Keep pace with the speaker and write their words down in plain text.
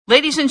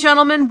Ladies and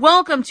gentlemen,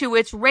 welcome to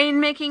It's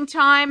Rainmaking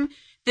Time.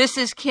 This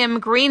is Kim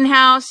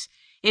Greenhouse.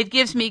 It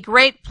gives me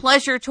great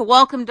pleasure to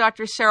welcome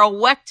Dr. Cyril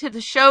Wecht to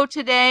the show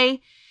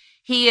today.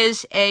 He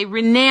is a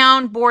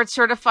renowned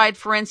board-certified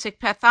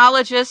forensic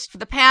pathologist. For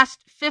the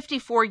past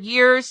 54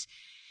 years,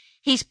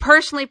 he's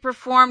personally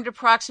performed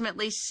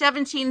approximately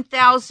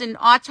 17,000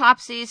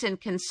 autopsies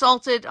and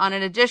consulted on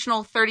an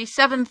additional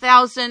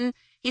 37,000.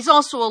 He's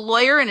also a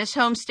lawyer in his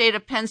home state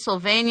of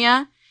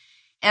Pennsylvania.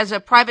 As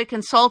a private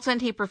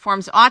consultant, he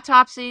performs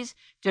autopsies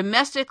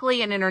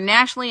domestically and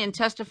internationally and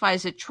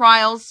testifies at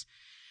trials.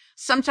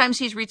 Sometimes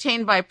he's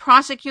retained by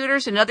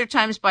prosecutors and other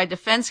times by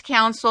defense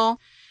counsel.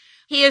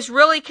 He is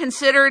really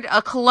considered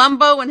a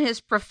Columbo in his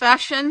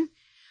profession.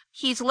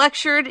 He's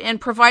lectured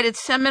and provided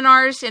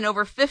seminars in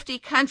over 50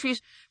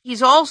 countries.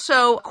 He's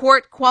also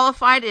court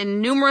qualified in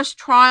numerous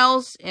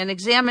trials and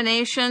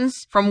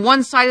examinations from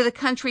one side of the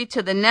country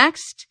to the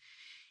next.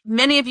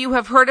 Many of you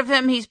have heard of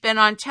him. He's been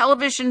on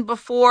television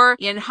before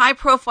in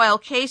high-profile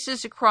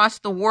cases across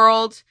the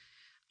world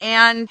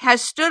and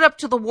has stood up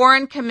to the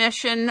Warren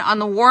Commission on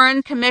the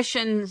Warren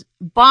Commission's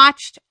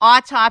botched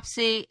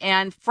autopsy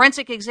and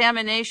forensic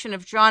examination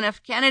of John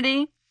F.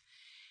 Kennedy.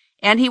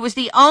 And he was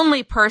the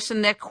only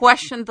person that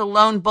questioned the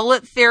lone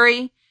bullet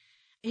theory.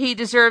 He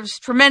deserves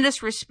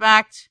tremendous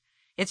respect.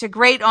 It's a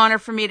great honor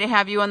for me to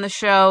have you on the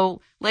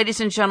show. Ladies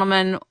and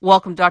gentlemen,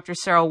 welcome Dr.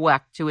 Cyril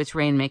Wecht to It's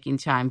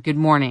Rainmaking Time. Good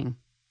morning.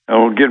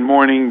 Oh, good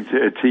morning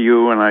to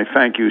you, and I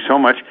thank you so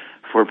much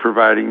for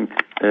providing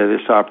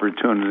this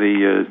opportunity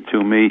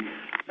to me.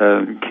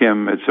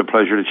 Kim, it's a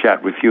pleasure to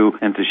chat with you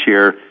and to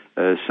share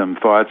some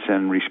thoughts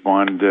and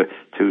respond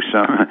to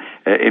some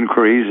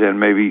inquiries and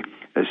maybe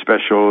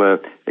special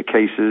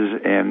cases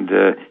and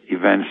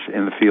events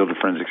in the field of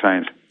forensic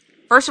science.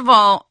 First of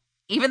all,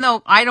 even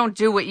though I don't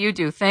do what you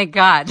do, thank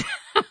God,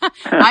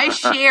 I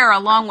share,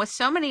 along with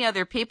so many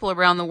other people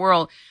around the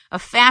world, a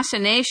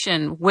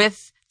fascination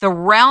with the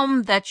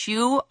realm that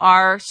you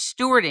are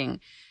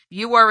stewarding.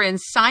 You are in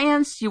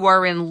science, you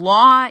are in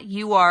law,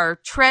 you are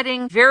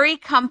treading very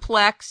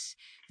complex,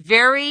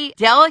 very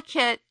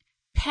delicate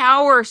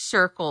power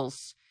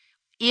circles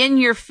in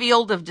your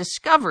field of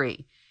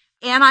discovery.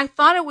 And I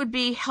thought it would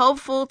be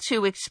helpful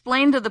to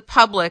explain to the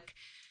public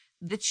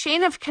the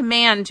chain of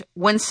command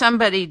when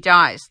somebody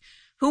dies.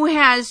 Who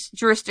has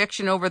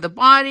jurisdiction over the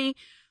body?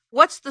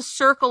 What's the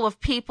circle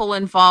of people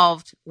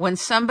involved when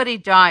somebody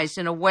dies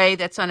in a way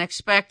that's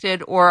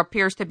unexpected or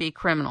appears to be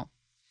criminal?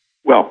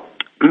 Well,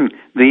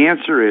 the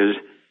answer is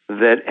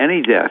that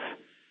any death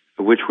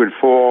which would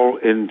fall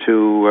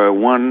into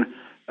one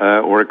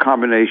or a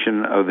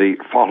combination of the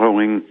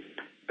following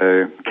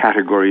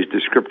categories,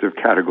 descriptive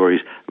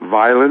categories: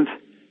 violent,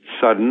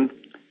 sudden,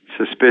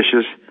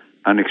 suspicious,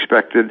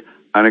 unexpected,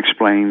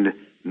 unexplained,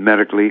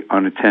 medically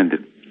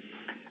unattended.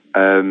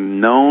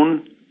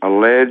 Known,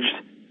 alleged,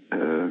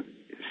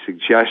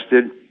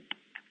 suggested,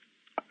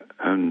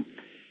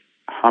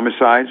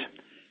 homicides,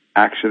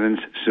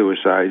 accidents,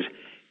 suicides,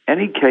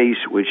 any case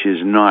which is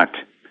not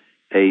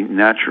a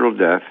natural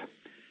death,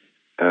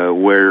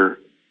 or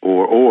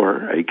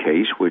a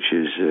case which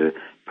is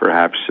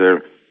perhaps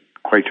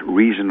quite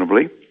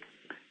reasonably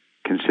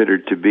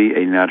considered to be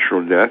a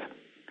natural death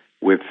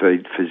with a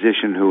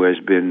physician who has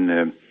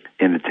been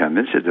in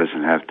attendance. It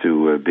doesn't have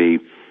to be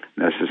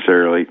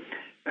necessarily,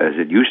 as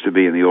it used to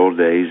be in the old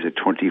days, a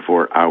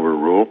 24-hour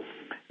rule.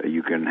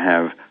 You can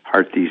have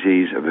heart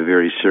disease of a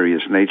very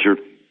serious nature,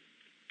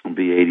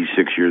 be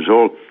 86 years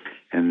old,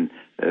 and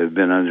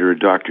been under a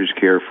doctor's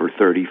care for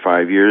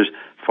 35 years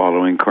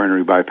following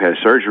coronary bypass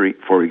surgery,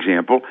 for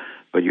example,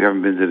 but you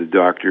haven't been to the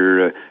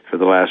doctor for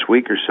the last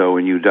week or so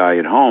and you die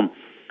at home.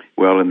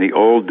 Well, in the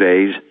old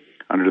days,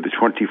 under the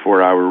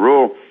 24-hour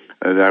rule,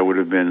 that would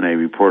have been a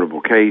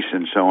reportable case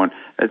and so on.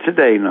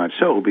 Today, not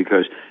so,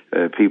 because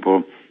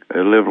people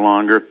live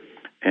longer,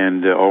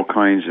 and all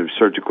kinds of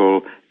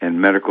surgical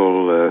and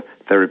medical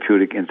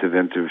therapeutic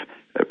interventive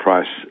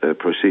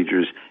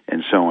procedures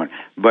and so on.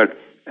 But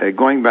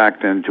going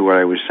back then to what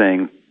I was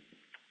saying,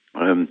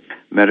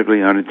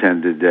 medically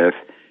unattended death,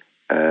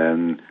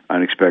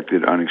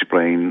 unexpected,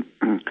 unexplained,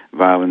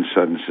 violent,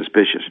 sudden,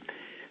 suspicious.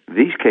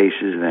 These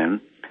cases then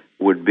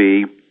would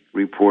be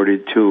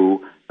reported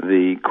to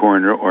the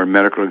coroner or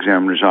medical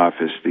examiner's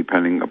office,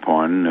 depending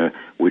upon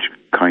which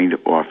kind of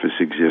office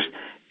exists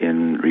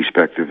in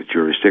respective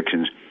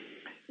jurisdictions.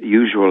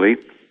 Usually,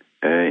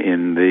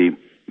 in the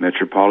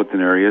metropolitan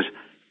areas,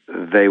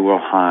 they will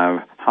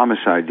have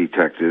homicide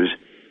detectives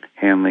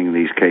handling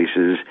these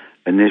cases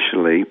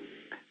initially,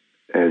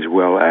 as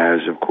well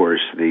as, of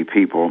course, the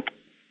people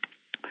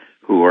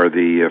who are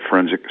the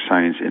forensic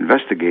science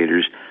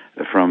investigators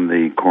from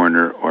the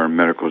coroner or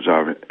medical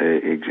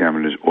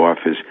examiner's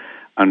office.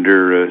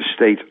 Under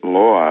state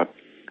law,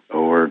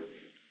 or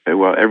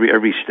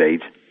every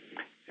state,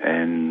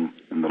 and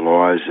the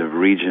laws of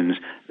regions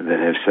that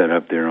have set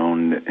up their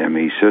own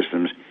ME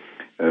systems,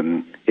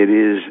 it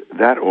is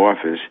that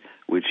office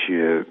which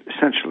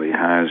essentially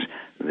has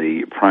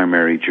the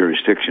primary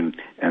jurisdiction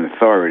and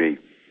authority.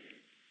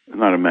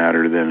 Not a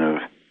matter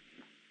then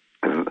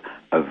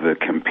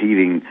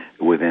competing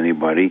with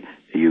anybody.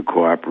 You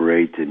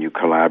cooperate and you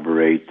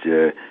collaborate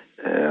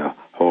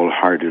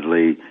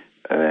wholeheartedly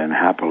and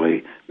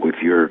happily with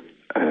your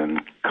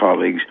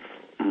colleagues,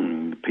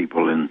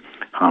 people in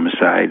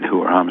homicide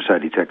who are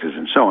homicide detectives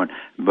and so on.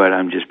 But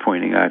I'm just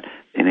pointing out,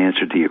 in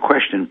answer to your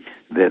question,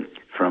 that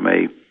from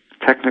a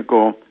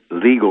technical,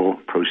 legal,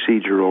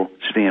 procedural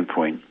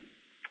standpoint,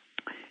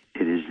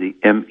 it is the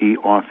ME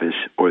office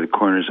or the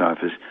coroner's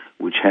office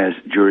which has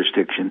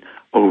jurisdiction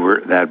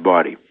over that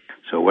body.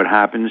 So what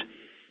happens?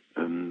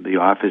 The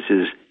office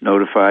is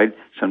notified,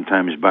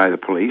 sometimes by the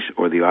police,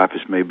 or the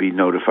office may be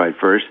notified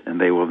first,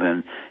 and they will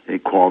then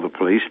call the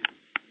police.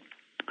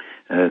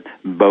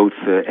 Both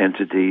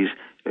entities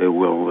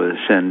will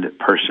send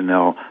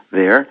personnel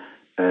there.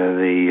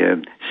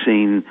 The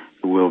scene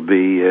will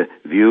be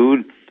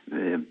viewed.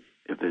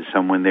 If there's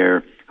someone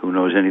there who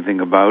knows anything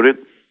about it,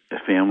 a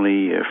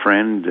family, a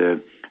friend,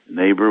 a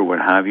neighbor, what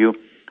have you,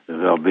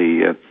 they'll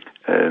be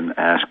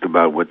asked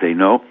about what they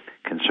know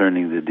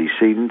concerning the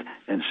decedent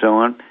and so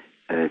on.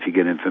 If you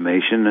get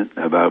information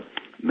about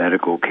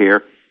medical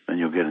care, then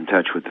you'll get in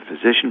touch with the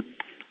physician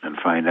and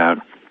find out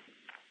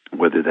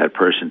whether that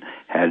person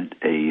had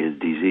a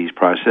disease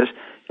process,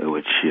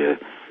 which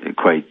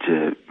quite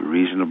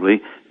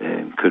reasonably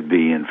could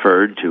be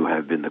inferred to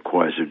have been the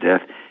cause of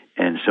death,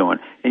 and so on.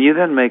 And you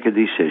then make a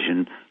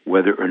decision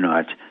whether or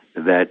not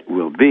that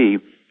will be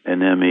an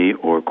ME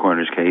or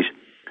coroner's case,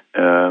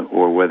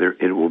 or whether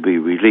it will be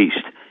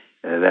released.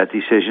 That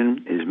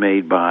decision is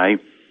made by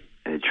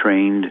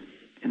trained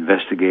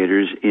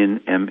investigators in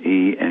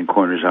ME and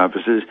coroner's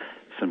offices.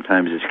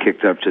 Sometimes it's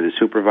kicked up to the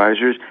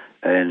supervisors,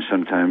 and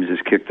sometimes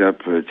it's kicked up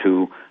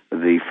to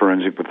the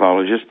forensic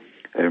pathologist,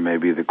 or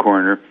maybe the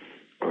coroner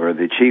or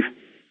the chief.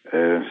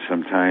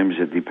 Sometimes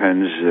it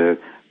depends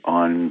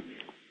on,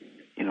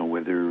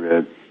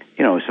 whether,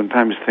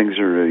 sometimes things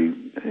are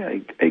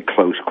a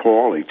close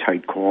call, a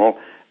tight call,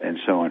 and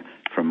so on.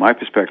 From my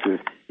perspective,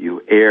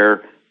 you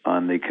err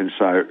on the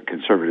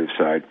conservative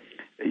side.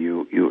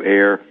 You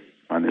err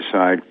on the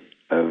side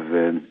of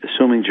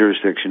assuming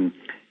jurisdiction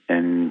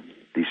and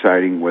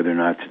deciding whether or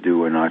not to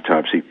do an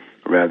autopsy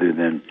rather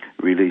than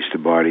release the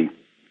body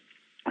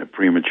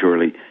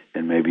prematurely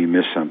and maybe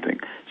miss something.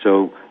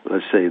 So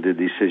let's say the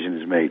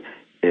decision is made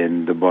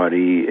and the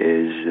body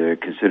is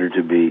considered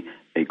to be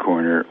a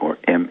coroner or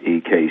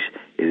ME case.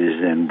 It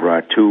is then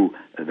brought to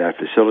that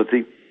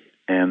facility,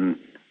 and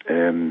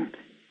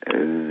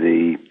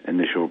the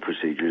initial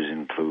procedures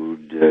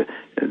include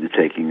the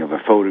taking of a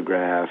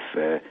photograph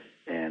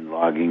and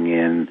logging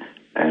in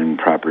and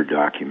proper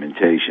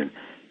documentation.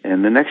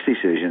 And the next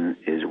decision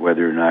is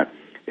whether or not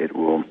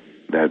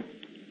that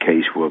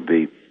case will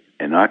be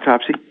an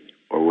autopsy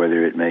or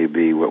whether it may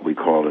be what we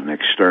call an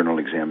external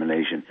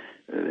examination.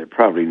 There are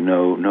probably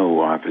no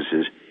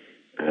offices,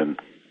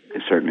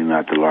 certainly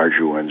not the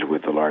larger ones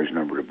with a large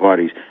number of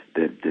bodies,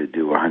 that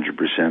do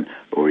 100%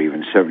 or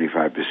even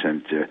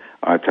 75%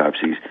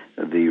 autopsies.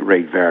 The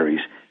rate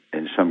varies.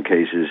 In some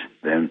cases,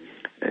 then,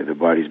 the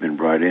body's been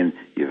brought in,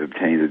 you've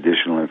obtained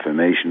additional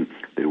information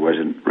that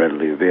wasn't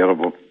readily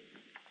available,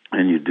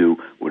 and you do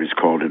what is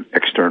called an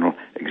external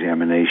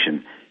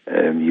examination.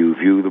 You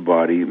view the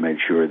body, make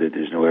sure that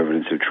there's no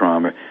evidence of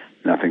trauma,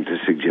 nothing to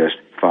suggest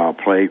foul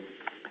play,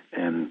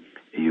 and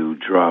you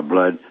draw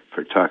blood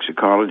for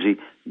toxicology,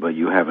 but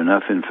you have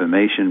enough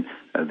information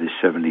of this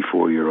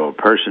 74-year-old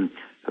person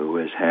who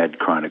has had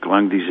chronic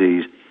lung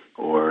disease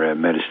or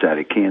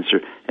metastatic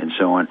cancer and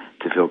so on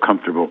to feel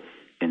comfortable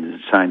in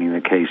signing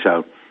the case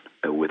out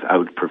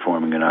without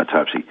performing an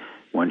autopsy.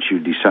 Once you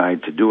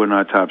decide to do an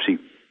autopsy,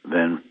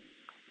 then,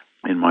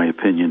 in my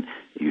opinion,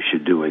 you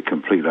should do a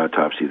complete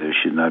autopsy. There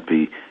should not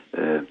be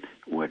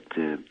what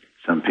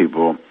some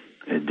people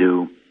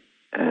do.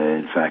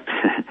 In fact,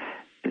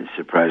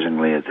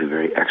 surprisingly, at the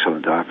very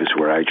excellent office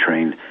where I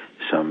trained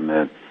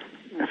some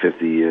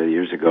 50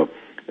 years ago,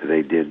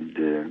 they did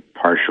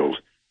partials.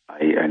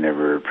 I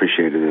never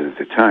appreciated it at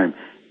the time.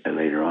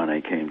 Later on,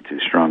 I came to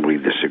strongly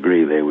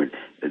disagree. They would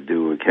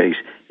do a case,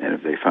 and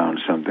if they found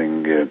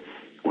something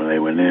when they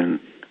went in,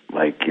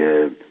 like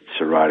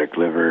cirrhotic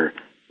liver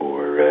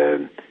or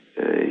a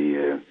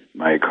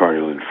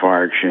myocardial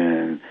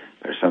infarction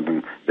or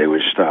something, they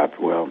would stop.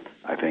 Well,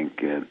 I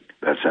think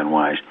that's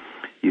unwise.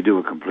 You do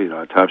a complete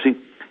autopsy,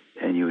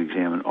 and you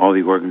examine all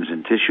the organs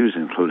and tissues,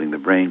 including the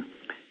brain.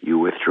 You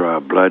withdraw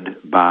blood,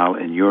 bile,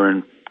 and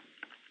urine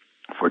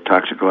for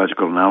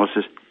toxicological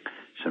analysis.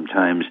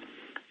 Sometimes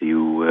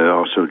you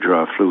also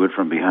draw fluid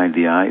from behind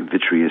the eye,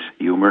 vitreous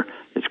humor,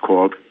 it's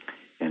called,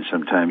 and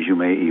sometimes you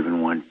may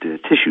even want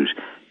tissues,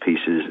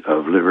 pieces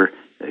of liver,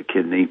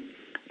 kidney,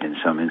 in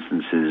some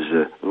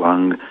instances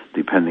lung,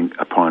 depending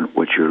upon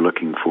what you're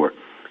looking for.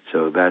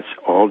 So that's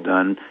all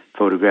done.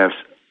 Photographs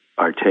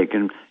are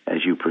taken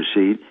as you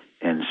proceed,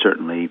 and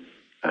certainly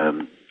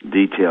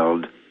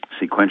detailed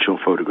sequential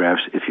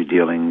photographs if you're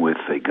dealing with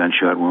a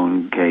gunshot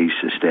wound case,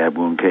 a stab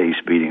wound case,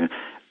 beating,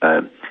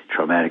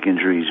 traumatic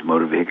injuries,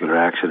 motor vehicular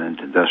accident,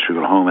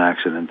 industrial home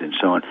accident, and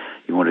so on.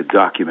 You want to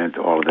document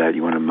all of that.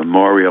 You want to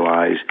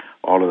memorialize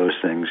all of those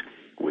things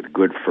with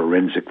good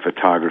forensic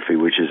photography,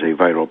 which is a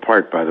vital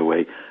part, by the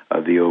way,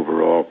 of the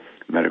overall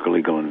medical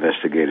legal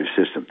investigative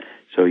system.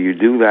 So you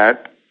do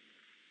that,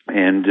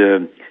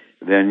 and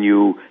then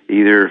you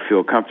either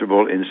feel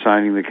comfortable in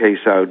signing the case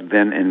out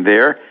then and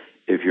there,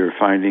 if your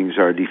findings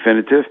are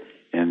definitive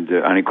and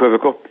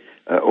unequivocal,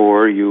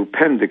 or you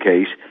pen the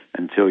case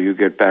until you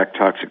get back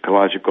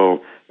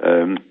toxicological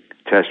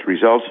test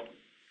results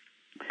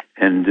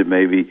and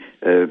maybe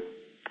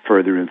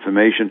further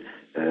information.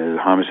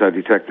 Homicide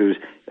detectives,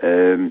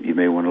 you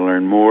may want to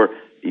learn more.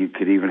 You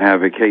could even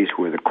have a case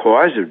where the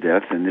cause of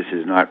death, and this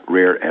is not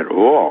rare at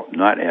all,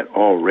 not at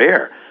all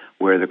rare,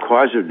 where the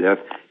cause of death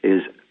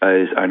is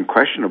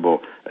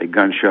unquestionable, a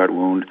gunshot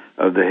wound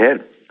of the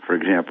head, for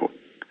example.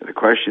 The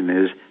question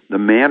is the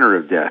manner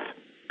of death.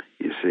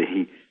 You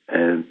see,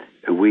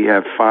 we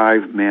have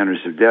 5 manners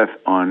of death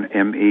on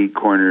ME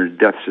coroner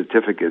death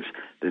certificates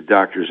that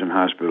doctors and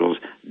hospitals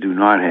do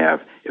not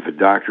have. If a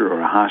doctor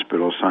or a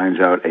hospital signs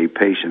out a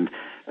patient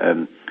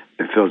and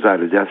fills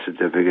out a death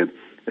certificate,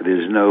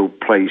 there's no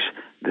place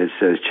that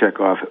says check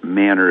off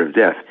manner of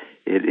death.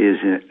 It is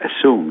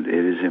assumed,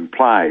 it is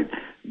implied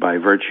by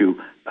virtue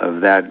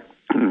of that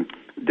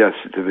death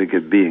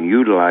certificate being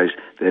utilized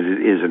that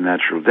it is a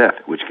natural death,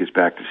 which gets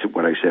back to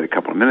what I said a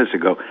couple of minutes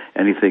ago.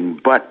 Anything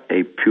but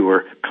a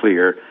pure,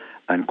 clear,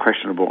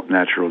 unquestionable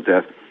natural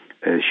death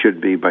should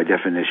be, by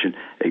definition,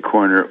 a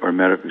coroner or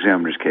medical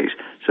examiner's case.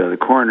 So the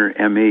coroner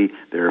ME,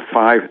 there are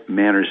 5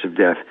 manners of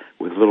death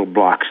with little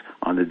blocks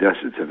on the death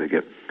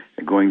certificate,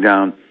 going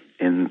down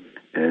in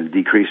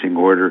decreasing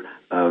order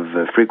of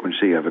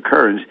frequency of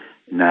occurrence: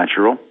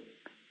 natural,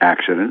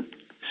 accident,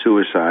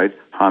 suicide,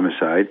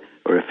 homicide,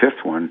 or a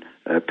 5th one,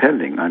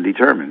 pending,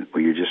 undetermined,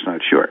 where you're just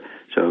not sure.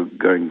 So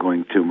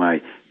going to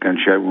my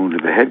gunshot wound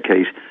to the head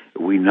case,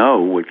 we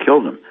know what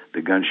killed him: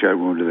 the gunshot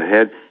wound to the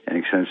head and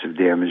extensive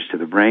damage to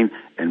the brain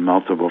and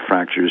multiple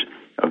fractures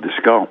of the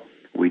skull.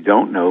 We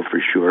don't know for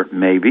sure.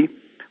 Maybe,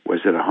 was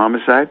it a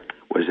homicide,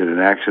 was it an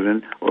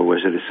accident, or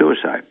was it a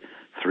suicide?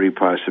 3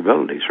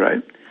 possibilities,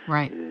 right?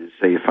 Right.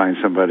 Say you find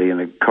somebody in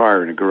a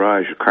car in a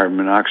garage with carbon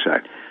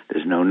monoxide.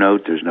 There's no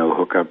note, there's no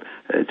hookup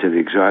to the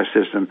exhaust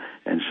system,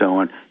 and so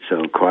on.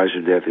 So cause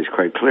of death is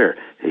quite clear.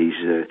 He's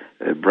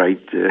a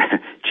bright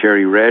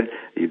cherry red.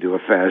 You do a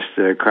fast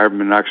carbon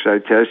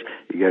monoxide test,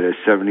 you get a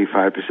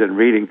 75%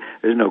 reading.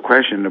 There's no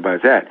question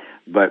about that.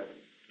 But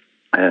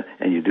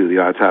and you do the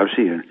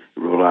autopsy and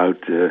rule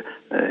out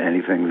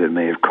anything that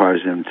may have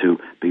caused him to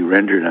be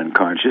rendered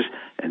unconscious,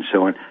 and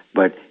so on.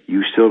 But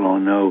you still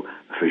don't know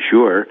for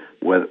sure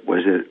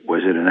was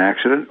it an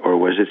accident or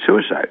was it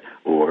suicide,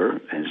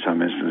 or in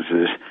some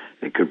instances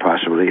it could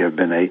possibly have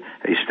been a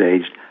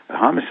staged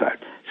homicide.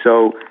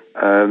 So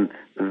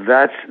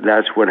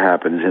that's what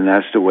happens, and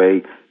that's the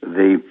way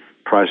the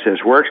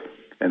process works,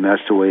 and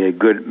that's the way a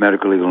good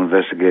medical legal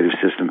investigative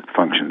system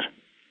functions.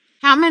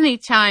 How many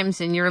times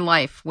in your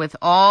life, with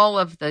all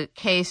of the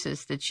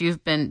cases that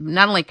you've been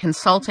not only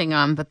consulting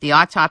on, but the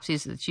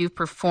autopsies that you've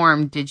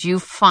performed, did you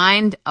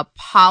find a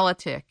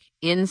politic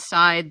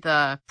inside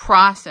the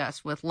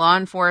process with law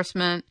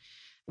enforcement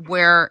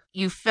where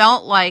you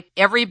felt like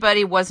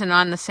everybody wasn't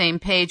on the same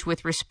page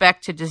with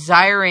respect to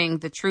desiring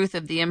the truth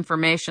of the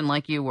information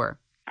like you were?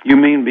 You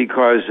mean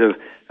because of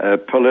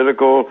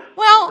political?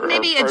 Well,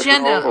 maybe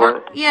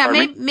agenda,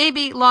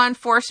 maybe law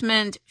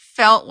enforcement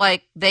felt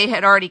like they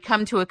had already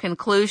come to a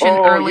conclusion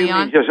early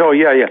on.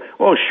 Yeah.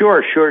 Oh,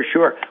 sure.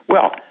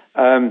 Well,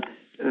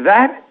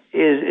 that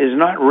is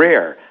not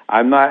rare.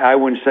 I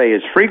wouldn't say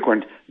it's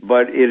frequent,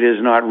 but it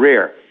is not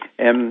rare.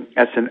 And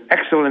that's an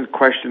excellent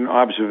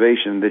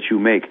observation that you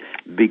make,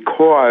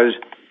 because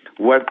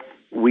what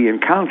we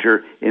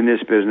encounter in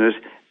this business,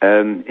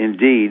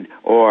 indeed,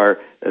 are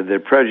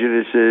the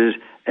prejudices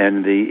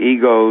and the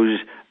egos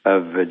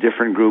of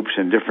different groups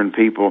and different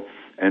people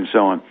and so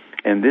on.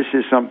 And this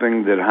is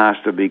something that has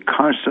to be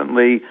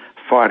constantly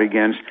fought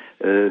against,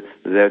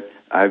 that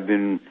I've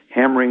been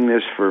hammering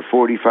this for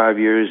 45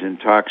 years in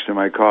talks to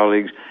my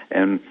colleagues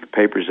and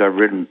papers I've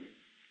written,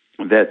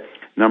 that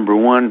number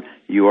 1,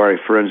 you are a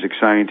forensic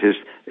scientist,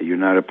 you're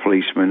not a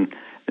policeman.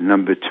 And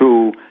number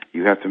 2,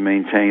 you have to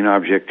maintain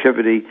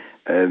objectivity,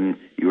 and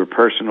your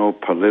personal,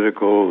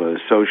 political,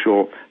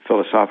 social,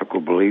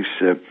 philosophical beliefs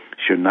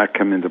should not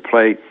come into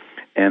play.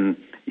 And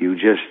you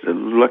just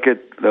look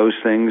at those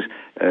things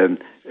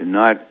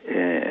not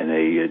in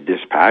a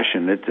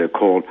dispassionate,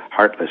 cold,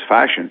 heartless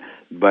fashion,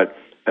 but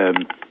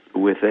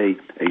with a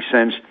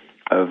sense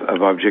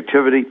of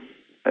objectivity,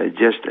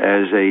 just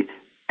as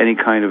any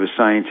kind of a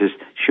scientist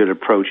should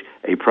approach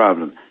a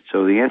problem.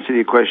 So the answer to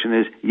your question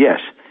is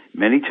yes.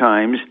 Many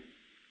times,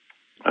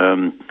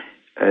 as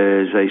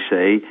I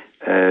say,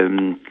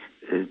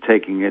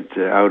 taking it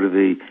out of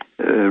the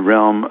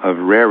realm of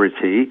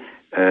rarity.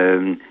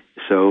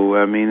 So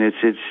I mean,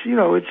 it's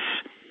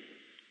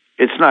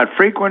not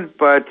frequent,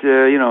 but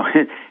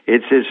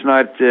it's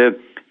not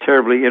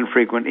terribly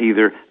infrequent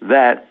either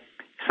that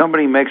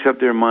somebody makes up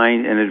their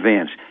mind in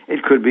advance.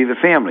 It could be the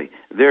family.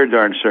 They're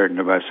darn certain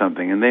about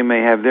something, and they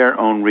may have their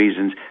own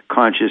reasons,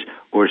 conscious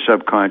or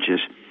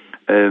subconscious.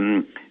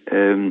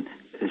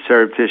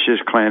 surreptitious,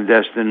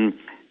 clandestine,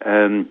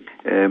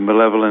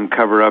 malevolent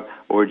cover-up,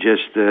 or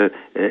just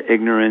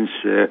ignorance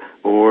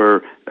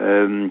or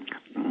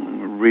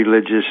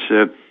religious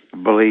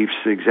beliefs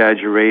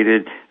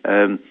exaggerated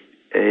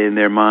in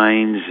their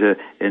minds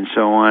and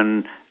so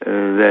on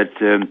that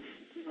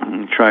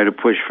try to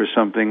push for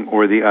something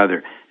or the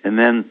other. And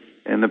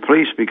the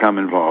police become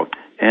involved.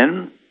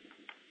 And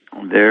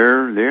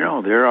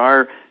there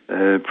are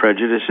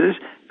prejudices,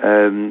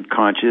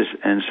 conscious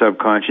and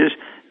subconscious.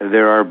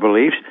 There are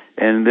beliefs,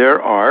 and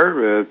there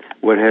are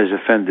what has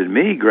offended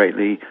me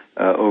greatly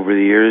over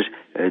the years,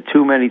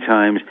 too many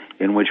times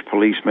in which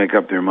police make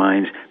up their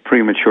minds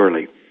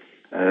prematurely.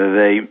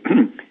 They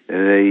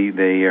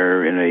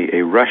are in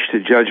a rush to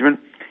judgment,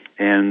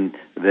 and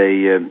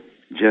they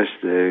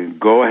just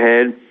go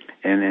ahead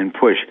and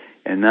push.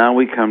 And now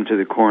we come to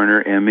the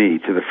coroner ME,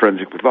 to the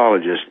forensic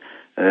pathologist.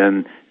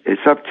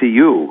 It's up to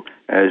you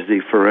as the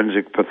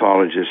forensic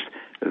pathologist,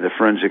 the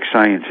forensic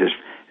scientist,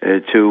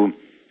 to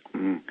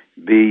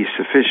be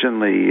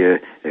sufficiently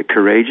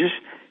courageous,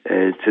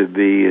 to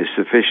be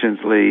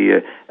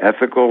sufficiently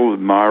ethical,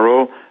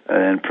 moral,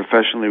 and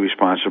professionally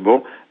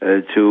responsible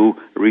to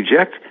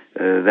reject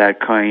that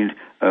kind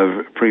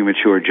of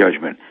premature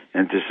judgment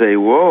and to say,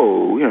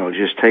 whoa,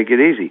 just take it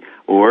easy,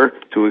 or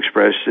to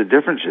express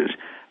differences.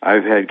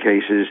 I've had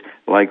cases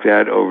like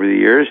that over the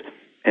years,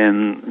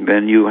 and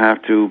then you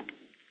have to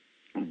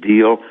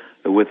deal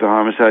with the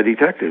homicide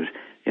detectives.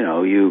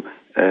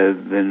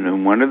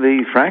 Then one of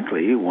the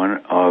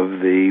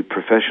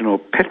professional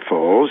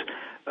pitfalls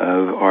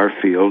of our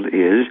field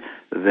is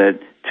that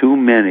too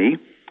many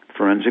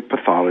forensic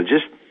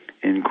pathologists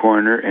in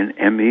coroner and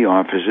ME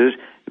offices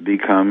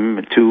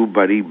become too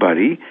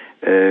buddy-buddy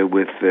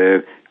with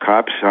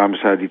cops,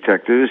 homicide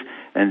detectives,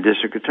 and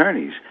district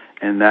attorneys.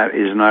 And that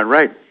is not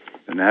right.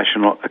 The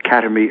National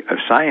Academy of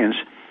Science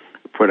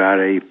put out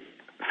a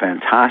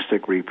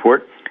fantastic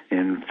report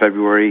in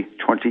February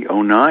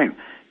 2009,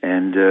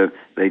 and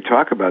they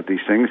talk about these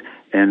things,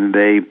 and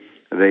they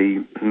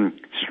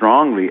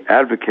strongly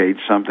advocate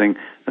something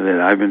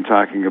that I've been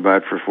talking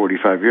about for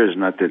 45 years.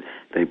 Not that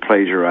they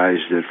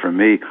plagiarized it from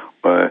me,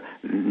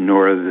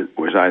 nor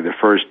was I the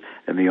first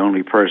and the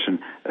only person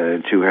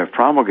to have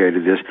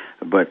promulgated this,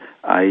 but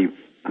I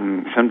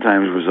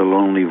sometimes was a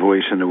lonely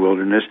voice in the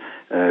wilderness,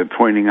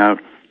 pointing out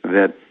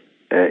that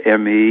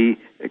ME,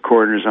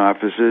 coroner's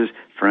offices,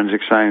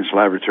 forensic science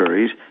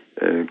laboratories,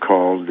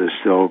 called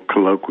still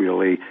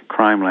colloquially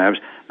crime labs,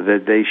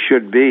 that they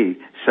should be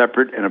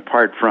separate and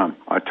apart from,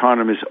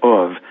 autonomous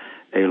of,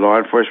 a law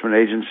enforcement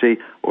agency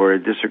or a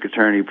district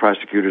attorney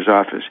prosecutor's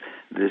office.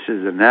 This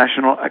is the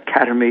National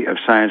Academy of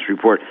Science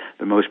report,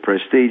 the most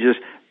prestigious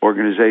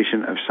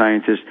organization of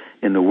scientists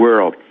in the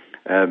world.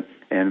 And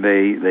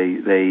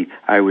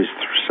I was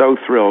so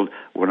thrilled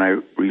when I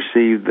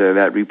received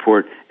that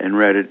report and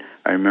read it.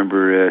 I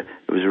remember it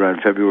was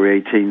around February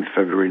 18th,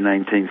 February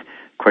 19th,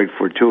 quite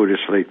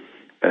fortuitously,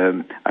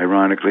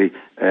 ironically,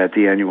 at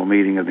the annual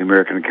meeting of the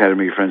American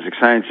Academy of Forensic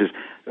Sciences,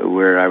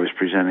 where I was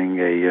presenting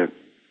a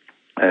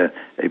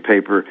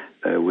paper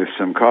with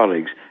some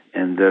colleagues,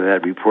 and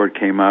that report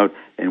came out,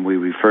 and we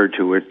referred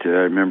to it,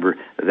 I remember,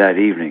 that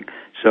evening.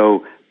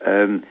 So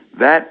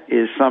that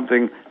is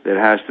something that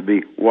has to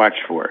be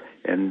watched for.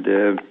 And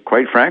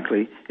quite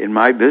frankly, in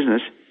my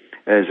business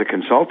as a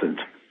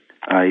consultant,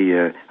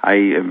 I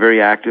am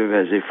very active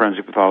as a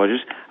forensic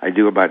pathologist. I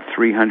do about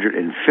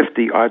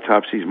 350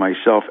 autopsies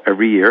myself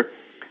every year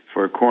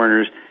for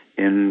coroners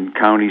in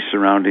counties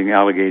surrounding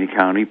Allegheny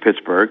County,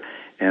 Pittsburgh,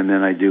 and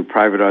then I do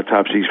private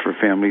autopsies for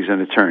families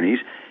and attorneys,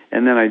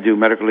 and then I do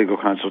medical legal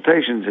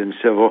consultations in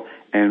civil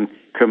and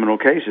criminal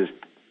cases.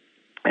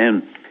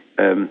 And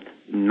 95%,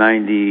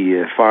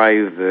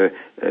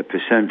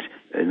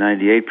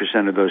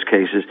 98% of those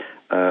cases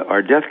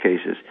are death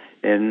cases.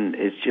 And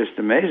it's just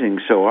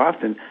amazing. So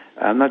often,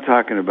 I'm not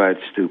talking about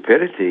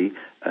stupidity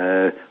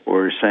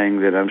or saying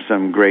that I'm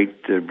some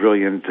great,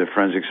 brilliant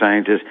forensic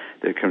scientist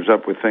that comes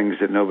up with things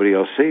that nobody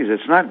else sees.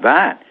 It's not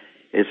that.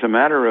 It's a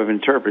matter of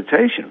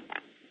interpretation.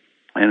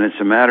 And it's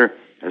a matter,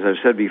 as I've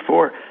said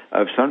before,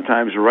 of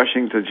sometimes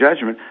rushing to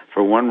judgment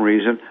for one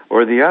reason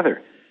or the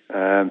other.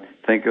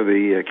 Think of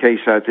the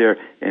case out there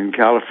in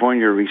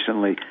California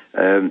recently,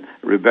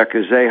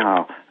 Rebecca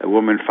Zahal, a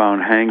woman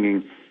found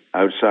hanging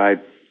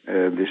outside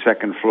the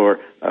second floor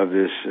of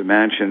this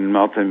mansion,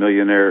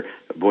 multimillionaire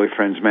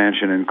boyfriend's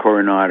mansion in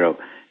Coronado.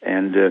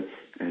 And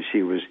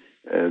she was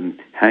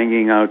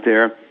hanging out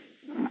there.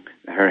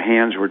 Her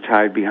hands were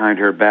tied behind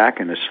her back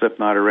in a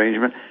slipknot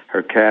arrangement.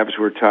 Her calves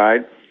were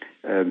tied.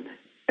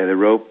 The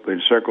rope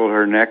encircled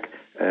her neck,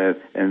 and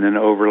then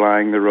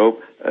overlying the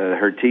rope,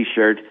 her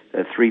T-shirt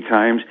 3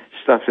 times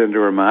stuffed into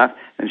her mouth,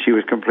 and she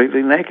was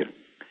completely naked.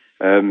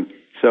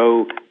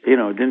 So,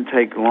 it didn't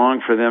take long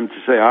for them to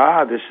say,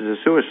 this is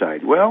a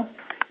suicide. Well,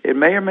 it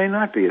may or may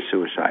not be a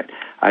suicide.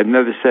 I've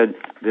never said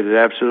that it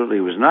absolutely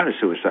was not a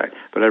suicide,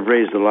 but I've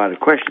raised a lot of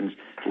questions,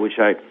 which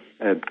I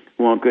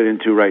won't get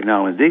into right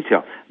now in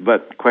detail,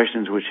 but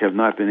questions which have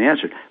not been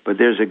answered. But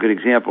there's a good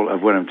example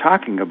of what I'm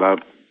talking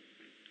about.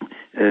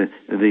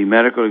 the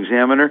medical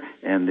examiner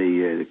and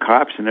the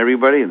cops and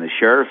everybody and the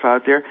sheriff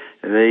out there,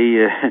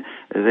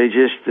 they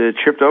just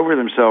tripped over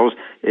themselves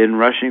in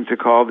rushing to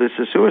call this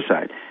a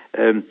suicide.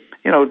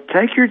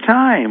 Take your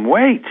time,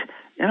 wait,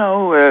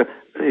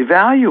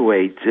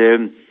 evaluate,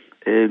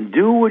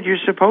 do what you're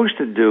supposed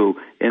to do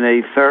in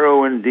a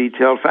thorough and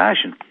detailed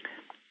fashion.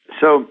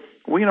 So,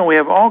 we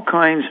have all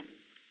kinds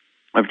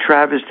of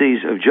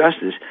travesties of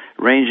justice,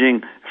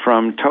 ranging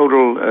from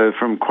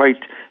from quite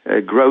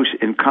gross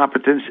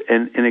incompetence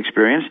and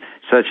inexperience,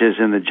 such as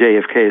in the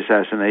JFK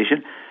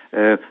assassination,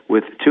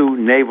 with two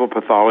naval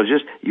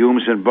pathologists,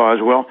 Humes and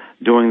Boswell,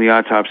 doing the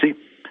autopsy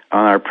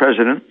on our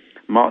president,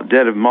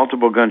 dead of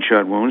multiple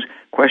gunshot wounds,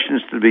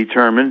 questions to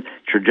determine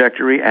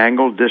trajectory,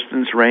 angle,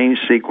 distance, range,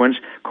 sequence,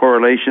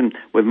 correlation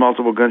with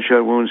multiple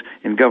gunshot wounds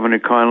in Governor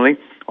Connolly,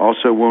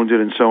 also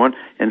wounded, and so on.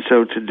 And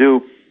so to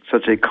do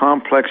such a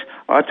complex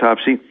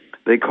autopsy,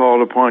 they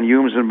called upon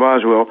Humes and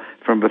Boswell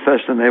from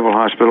Bethesda Naval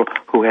Hospital,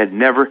 who had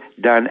never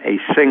done a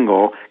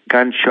single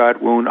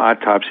gunshot wound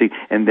autopsy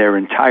in their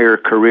entire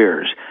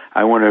careers.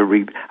 I want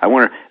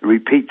to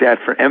repeat that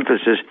for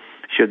emphasis,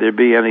 should there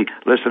be any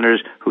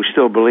listeners who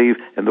still believe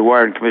in the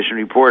Warren Commission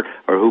report,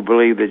 or who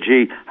believe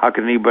that, how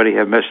can anybody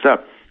have messed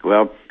up?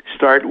 Well,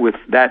 start with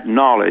that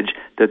knowledge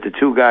that the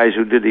two guys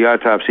who did the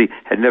autopsy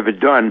had never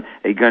done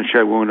a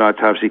gunshot wound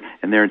autopsy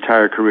in their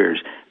entire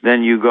careers.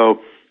 Then you go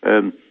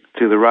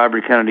to the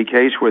Robert Kennedy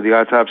case, where the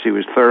autopsy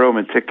was thorough,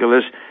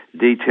 meticulous,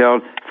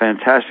 detailed,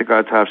 fantastic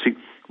autopsy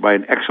by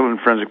an excellent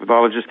forensic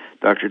pathologist,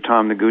 Dr.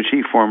 Tom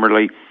Noguchi,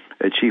 formerly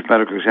Chief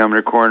Medical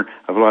Examiner, Coroner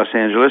of Los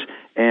Angeles.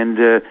 And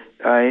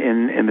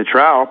in the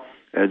trial,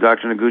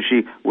 Dr.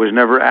 Noguchi was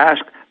never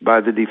asked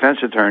by the defense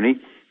attorney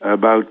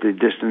about the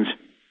distance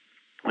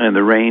and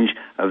the range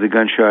of the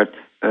gunshot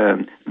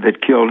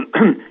that killed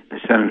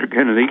Senator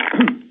Kennedy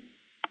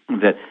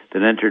that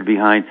entered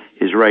behind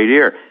his right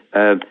ear.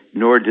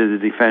 Nor did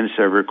the defense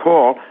ever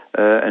call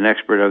an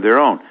expert of their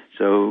own.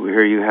 So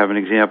here you have an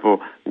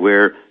example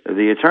where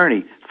the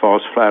attorney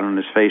falls flat on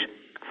his face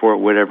for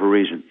whatever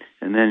reason.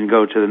 And then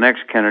go to the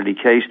next Kennedy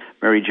case,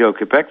 Mary Jo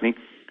Kopechne,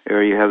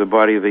 where you have the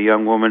body of a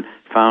young woman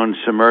found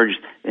submerged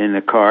in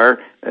a car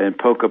in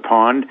Poca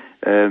Pond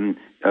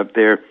up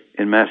there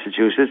in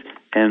Massachusetts,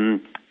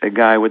 and a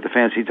guy with the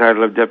fancy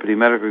title of Deputy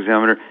Medical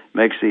Examiner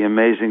makes the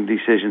amazing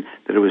decision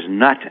that it was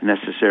not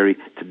necessary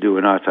to do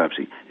an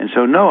autopsy. And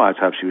so no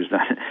autopsy was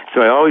done.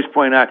 So I always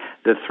point out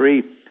the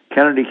three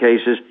Kennedy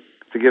cases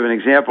to give an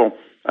example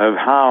of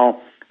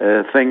how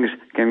things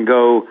can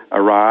go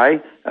awry,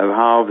 of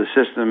how the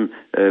system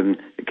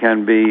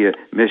can be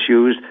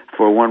misused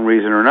for one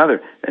reason or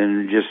another.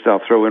 And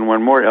I'll throw in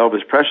one more,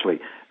 Elvis Presley.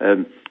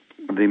 The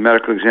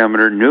medical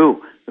examiner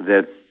knew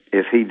that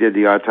if he did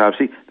the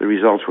autopsy, the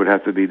results would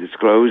have to be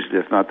disclosed,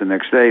 if not the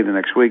next day, the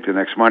next week, the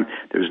next month.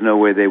 There's no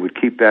way they would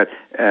keep that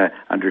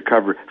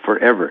undercover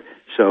forever.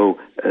 So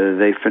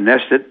they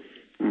finessed it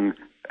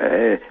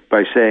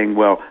by saying,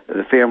 well,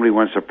 the family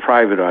wants a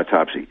private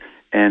autopsy.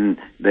 And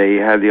they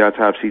had the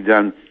autopsy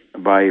done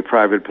by a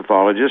private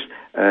pathologist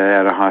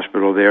at a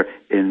hospital there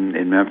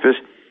in Memphis.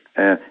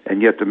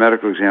 And yet the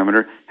medical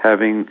examiner,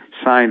 having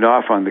signed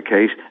off on the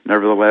case,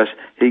 nevertheless,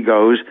 he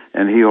goes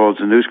and he holds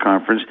a news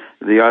conference.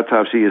 The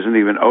autopsy isn't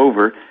even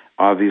over,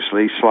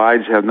 obviously.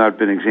 Slides have not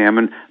been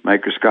examined,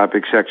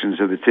 microscopic sections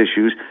of the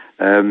tissues.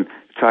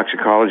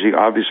 Toxicology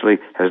obviously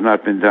has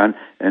not been done,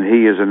 and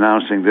he is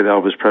announcing that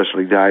Elvis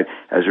Presley died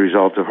as a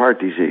result of heart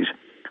disease.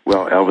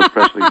 Well, Elvis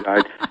Presley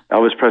died.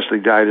 Elvis Presley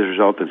died as a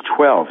result of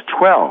 12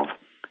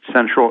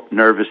 central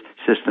nervous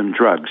system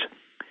drugs.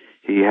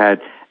 He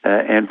had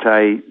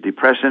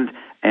antidepressant,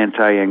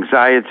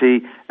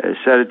 anti-anxiety,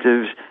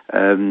 sedatives,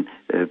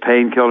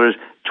 painkillers,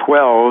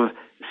 12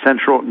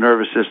 central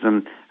nervous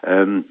system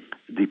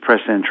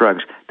depressant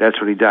drugs. That's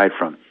what he died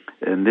from.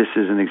 And this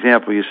is an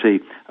example, you see,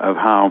 of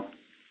how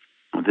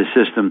the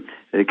system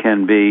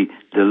can be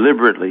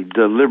deliberately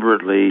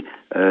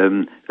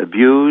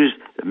abused,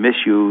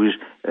 misused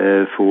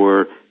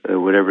for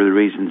whatever the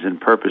reasons and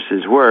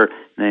purposes were,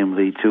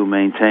 namely to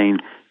maintain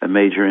a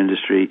major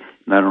industry,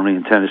 not only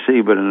in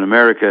Tennessee, but in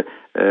America,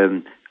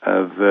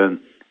 of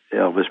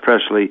Elvis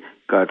Presley.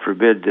 God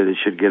forbid that it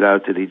should get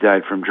out that he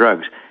died from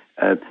drugs.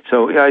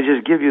 So I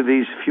just give you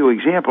these few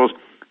examples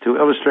to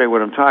illustrate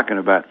what I'm talking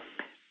about.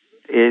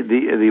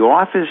 The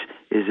office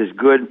is as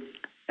good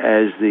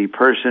as the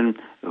person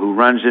who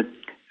runs it.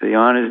 The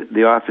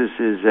office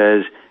is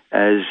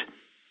as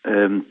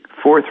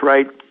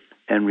forthright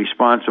and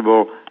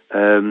responsible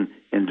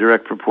in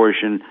direct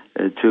proportion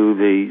to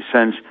the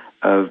sense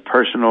of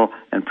personal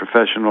and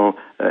professional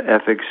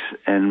ethics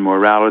and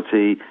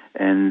morality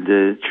and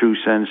true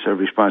sense of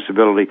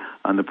responsibility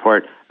on the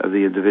part of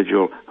the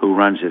individual who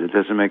runs it. It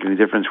doesn't make any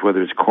difference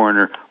whether it's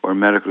coroner or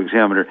medical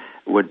examiner.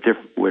 What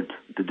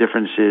the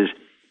difference is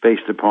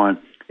based upon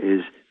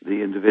is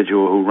the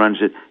individual who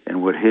runs it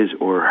and what his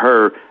or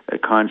her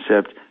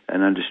concept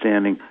and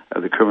understanding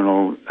of the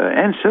criminal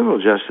and civil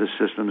justice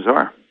systems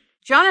are.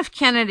 John F.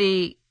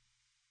 Kennedy,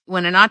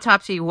 when an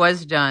autopsy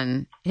was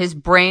done, his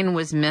brain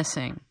was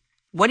missing.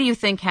 What do you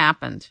think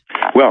happened?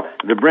 Well,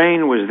 the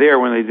brain was there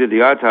when they did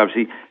the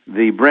autopsy.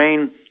 The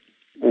brain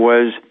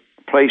was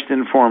placed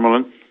in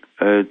formalin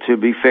to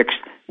be fixed,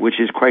 which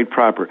is quite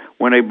proper.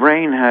 When a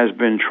brain has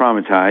been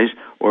traumatized,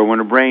 or when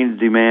a brain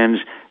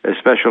demands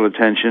special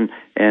attention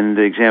and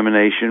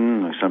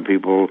examination, some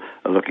people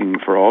are looking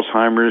for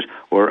Alzheimer's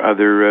or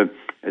other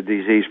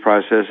disease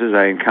processes.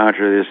 I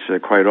encounter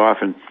this quite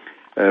often.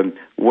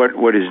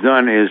 What is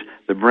done is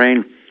the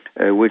brain,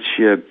 which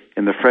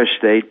in the fresh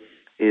state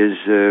is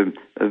a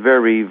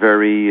very,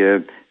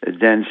 very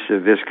dense,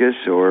 viscous,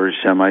 or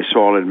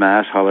semi-solid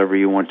mass, however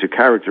you want to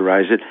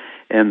characterize it,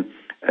 and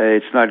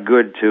it's not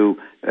good to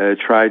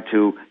try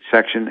to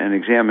section and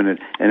examine it.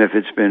 And if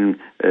it's been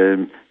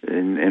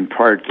in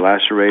part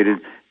lacerated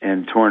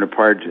and torn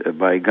apart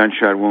by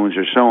gunshot wounds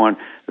or so on,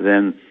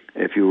 then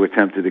if you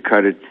attempted to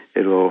cut it,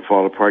 it'll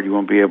fall apart. You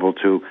won't be able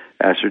to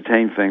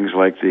ascertain things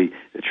like the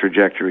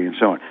trajectory and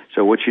so on.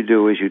 So what you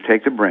do is you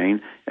take the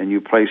brain and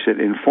you place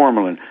it in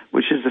formalin,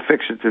 which is the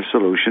fixative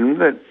solution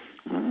that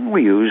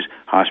we use.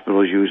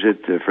 Hospitals use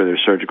it for their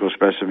surgical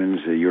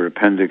specimens, your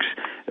appendix,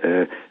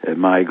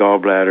 my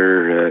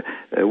gallbladder,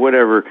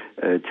 whatever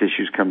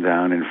tissues come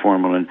down in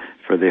formalin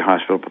for the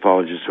hospital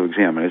pathologist to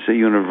examine. It's a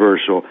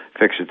universal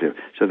fixative.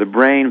 So the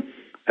brain,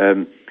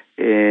 in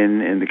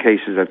the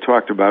cases I've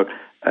talked about,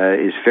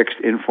 is fixed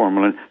in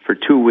formalin for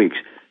 2 weeks.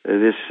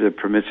 This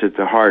permits it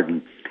to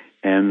harden.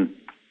 And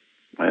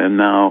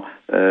now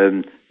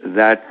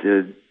that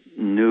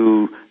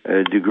new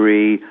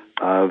degree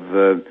of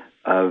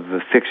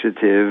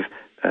fixative,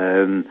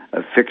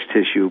 of fixed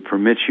tissue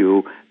permits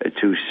you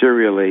to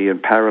serially in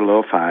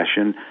parallel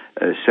fashion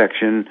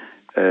section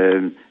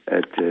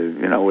at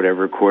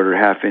whatever quarter,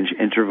 half-inch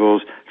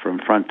intervals from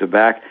front to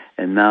back,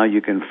 and now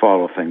you can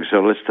follow things.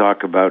 So let's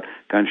talk about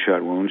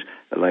gunshot wounds,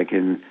 like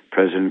in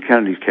President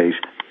Kennedy's case.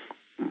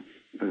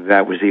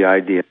 That was the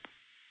idea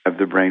of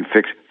the brain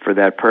fixed for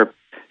that purpose.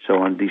 So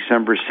on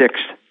December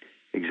 6th,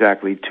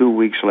 exactly 2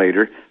 weeks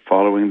later,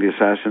 following the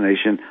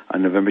assassination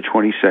on November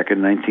 22nd,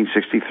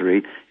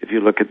 1963, if you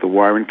look at the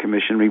Warren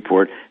Commission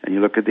report and you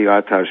look at the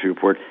autopsy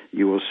report,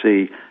 you will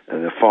see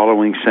the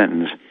following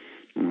sentence.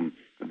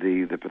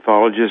 The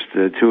pathologist,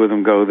 two of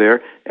them go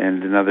there,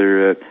 and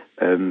another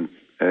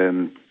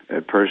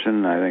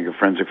person, I think a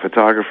forensic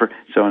photographer,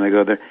 so on, they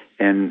go there,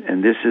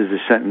 and this is the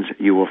sentence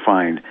you will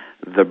find.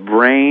 The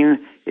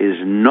brain is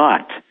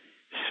not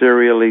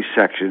serially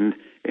sectioned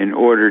in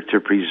order to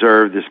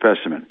preserve the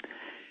specimen.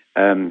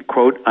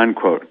 Quote,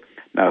 unquote.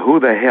 Now, who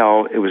the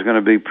hell it was going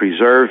to be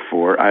preserved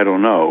for, I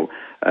don't know.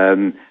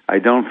 I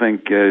don't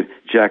think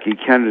Jackie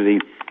Kennedy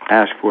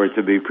asked for it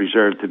to be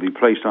preserved, to be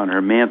placed on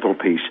her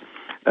mantelpiece.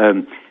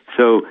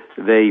 So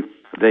they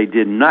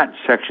did not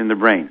section the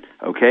brain,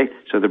 okay?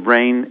 So the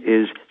brain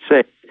is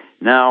safe.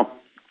 Now,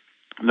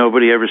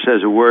 nobody ever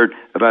says a word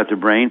about the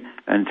brain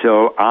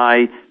until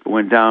I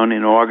went down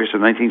in August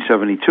of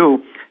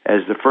 1972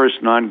 as the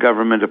first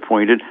non-government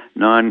appointed,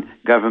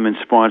 non-government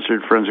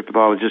sponsored forensic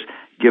pathologist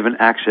given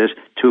access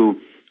to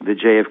the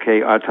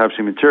JFK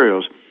autopsy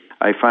materials.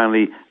 I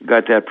finally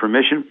got that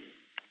permission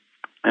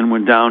and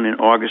went down in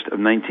August of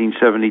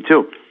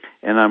 1972.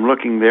 And I'm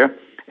looking there,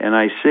 and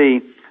I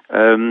see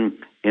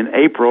in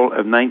April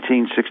of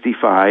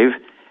 1965,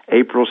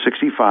 April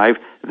 65,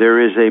 there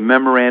is a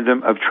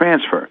memorandum of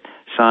transfer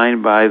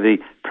signed by the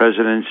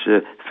president's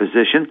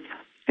physician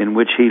in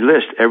which he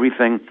lists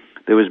everything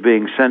that was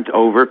being sent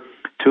over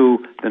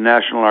to the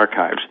National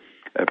Archives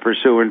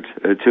pursuant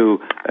to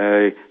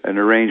an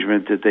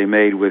arrangement that they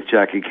made with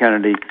Jackie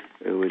Kennedy,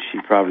 which she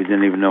probably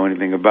didn't even know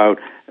anything about.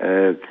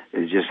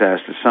 Just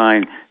asked to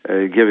sign,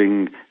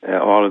 giving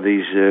all of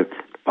these,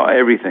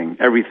 everything.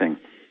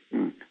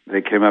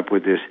 They came up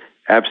with this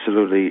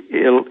absolutely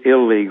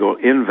illegal,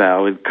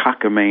 invalid,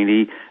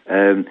 cockamamie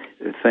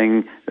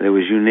thing that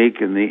was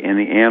unique in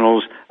the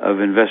annals of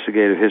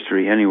investigative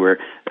history anywhere.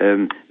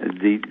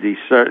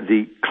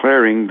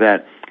 Declaring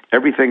that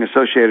everything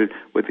associated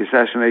with the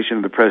assassination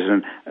of the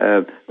president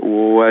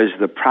was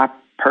the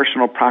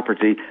personal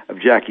property of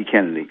Jackie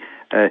Kennedy.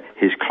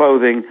 His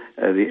clothing,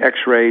 the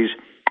X-rays,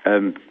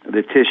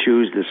 the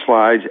tissues, the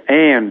slides,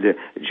 and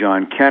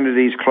John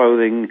Kennedy's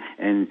clothing,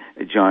 and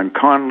John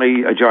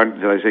Conley's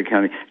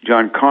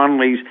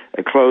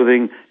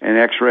clothing and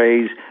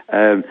X-rays,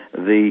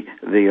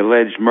 the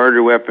alleged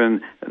murder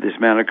weapon, this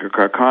Manica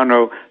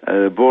Carcano,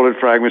 bullet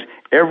fragments,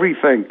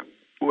 everything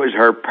was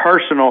her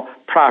personal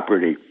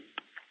property,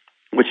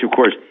 which of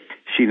course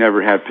she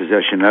never had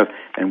possession of,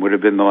 and would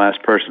have been the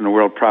last person in the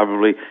world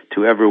probably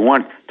to ever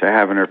want to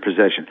have in her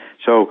possession.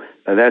 So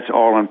that's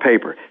all on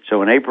paper.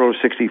 So in April of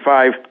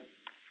 65,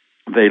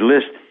 they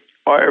list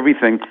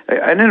everything,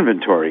 an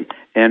inventory.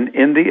 And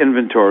in the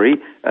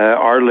inventory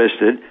are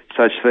listed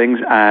such things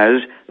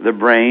as the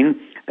brain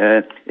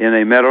in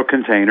a metal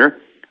container,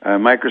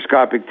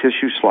 microscopic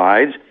tissue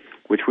slides,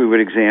 which we would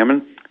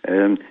examine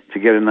to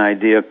get an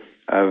idea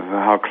of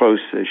how close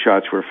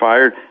shots were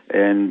fired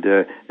and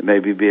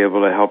maybe be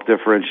able to help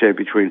differentiate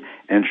between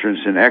entrance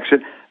and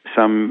exit.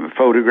 Some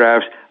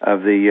photographs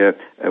of the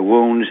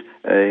wounds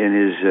in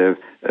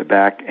his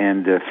back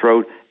and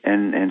throat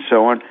and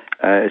so on.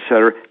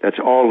 etc. That's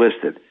all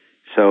listed.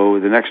 So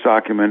the next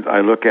document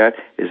I look at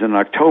is in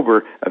October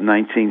of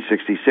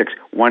 1966,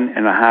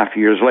 1.5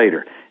 years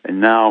later. And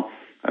now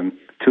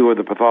two of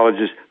the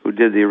pathologists who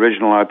did the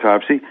original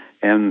autopsy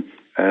and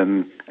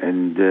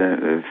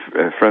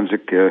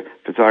forensic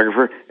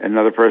photographer,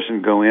 another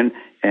person go in,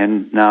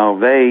 and now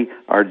they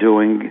are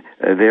doing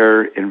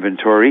their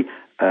inventory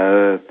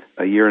a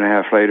year and a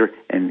half later.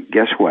 And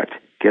guess what?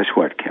 Guess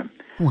what, Kim?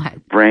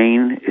 What?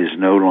 Brain is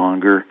no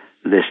longer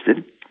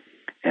listed,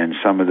 and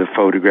some of the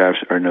photographs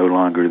are no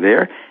longer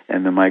there,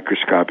 and the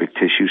microscopic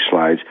tissue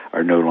slides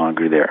are no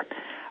longer there.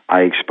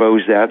 I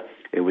exposed that.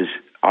 It was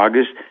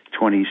August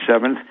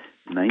 27th,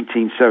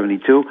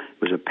 1972.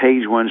 It was a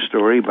page one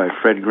story by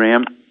Fred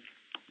Graham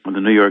of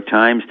the New York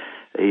Times.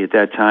 He, at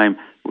that time,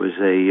 was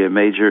a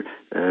major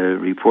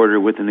reporter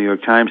with the New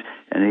York Times,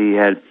 and he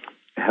had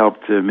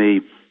helped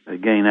me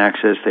gain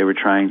access. They were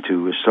trying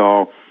to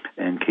stall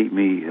and keep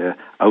me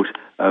out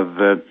of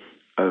the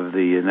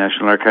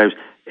National Archives,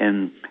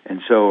 and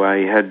so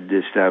I had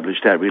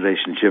established that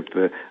relationship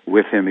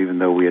with him, even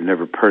though we had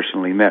never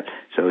personally met.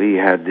 So he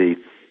had the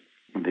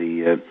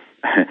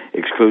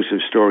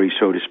exclusive story,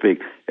 so to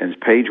speak. And it's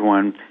page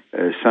one,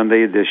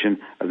 Sunday edition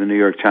of the New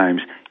York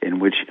Times, in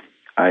which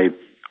I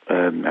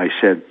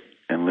said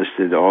and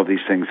listed all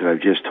these things that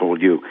I've just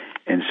told you.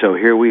 And so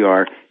here we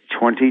are,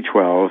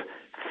 2012,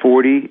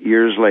 40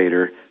 years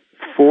later,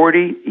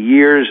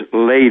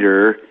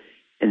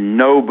 and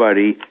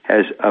nobody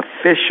has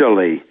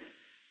officially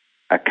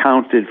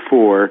accounted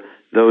for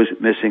those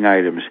missing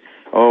items.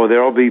 Oh,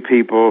 there'll be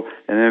people,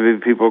 and there'll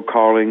be people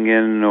calling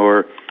in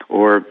or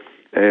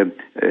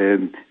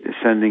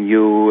sending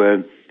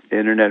you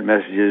internet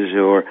messages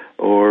or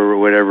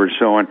whatever and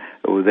so on.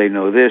 Oh, they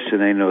know this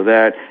and they know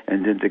that,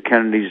 and did the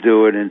Kennedys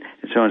do it, and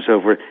so on and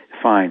so forth.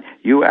 Fine.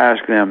 You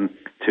ask them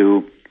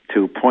to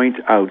point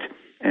out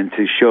and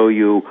to show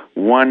you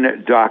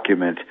one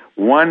document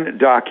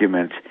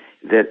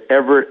that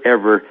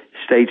ever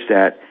states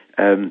that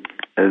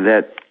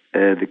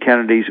the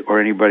Kennedys or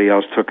anybody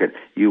else took it.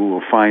 You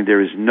will find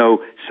there is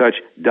no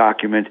such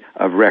document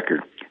of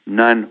record.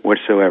 None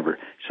whatsoever.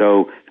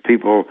 So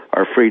people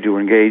are free to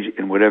engage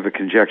in whatever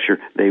conjecture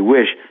they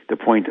wish. The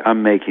point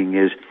I'm making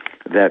is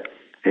that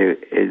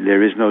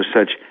there is no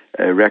such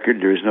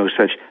record, there is no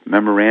such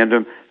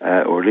memorandum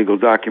or legal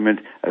document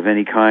of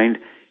any kind.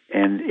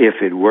 And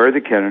if it were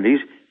the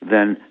Kennedys,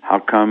 then how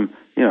come,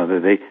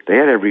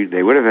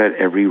 they would have had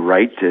every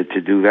right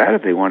to do that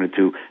if they wanted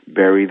to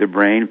bury the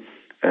brain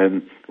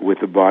with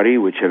the body,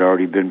 which had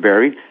already been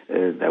buried.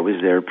 That was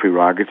their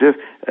prerogative.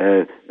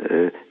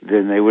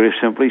 Then they would have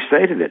simply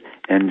stated it.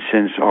 And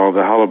since all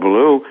the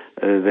hullabaloo,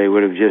 they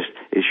would have just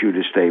issued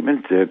a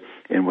statement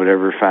in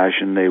whatever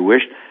fashion they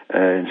wished,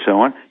 and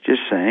so on,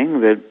 just saying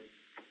that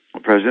the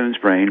president's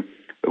brain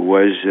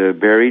was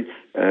buried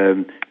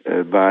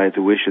by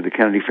the wish of the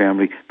Kennedy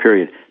family,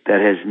 period.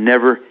 That has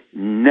never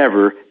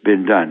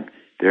been done.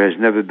 There has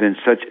never been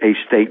such a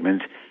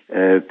statement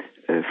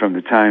from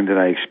the time that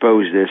I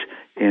exposed this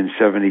in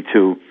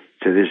 72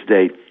 to this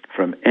date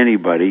from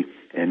anybody,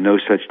 and no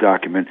such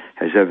document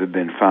has ever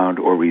been found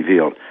or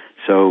revealed.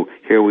 So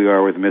here we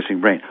are with the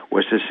missing brain.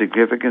 What's the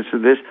significance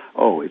of this?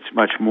 Oh, it's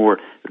much more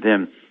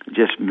than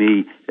just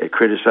me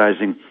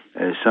criticizing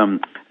some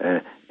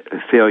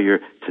failure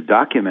to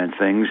document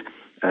things.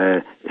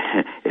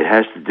 It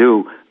has to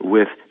do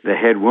with the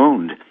head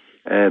wound.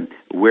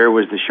 Where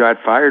was the shot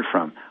fired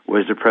from?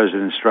 Was the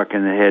president struck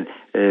in the head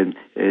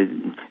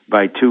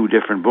by two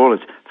different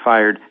bullets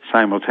fired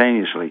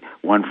simultaneously,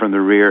 one from the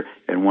rear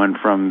and one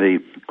from the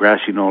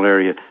grassy knoll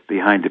area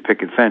behind the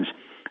picket fence?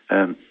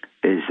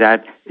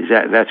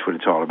 That's what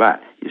it's all about,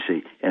 you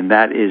see. And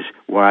that is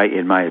why,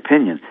 in my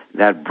opinion,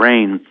 that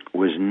brain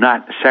was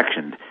not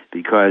sectioned,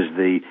 because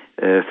the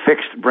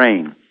fixed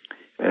brain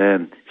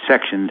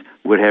sectioned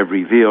would have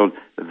revealed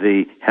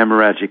the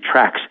hemorrhagic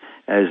tracts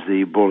as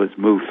the bullets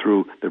moved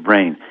through the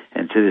brain.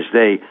 And to this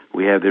day,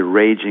 we have the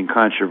raging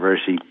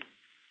controversy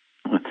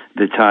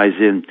that ties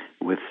in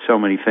with so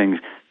many things,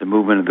 the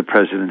movement of the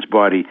president's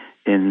body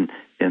in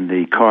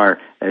the car,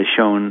 as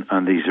shown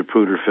on the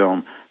Zapruder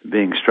film,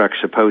 being struck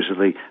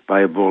supposedly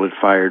by a bullet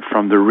fired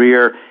from the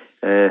rear,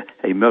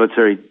 a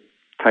military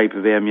type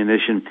of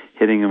ammunition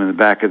hitting him in the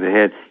back of the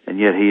head, and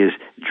yet he is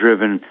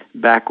driven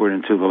backward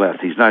and to the left.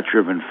 He's not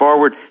driven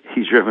forward,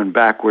 he's driven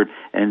backward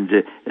and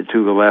to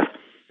the left,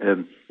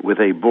 with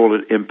a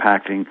bullet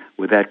impacting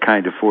with that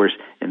kind of force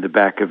in the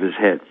back of his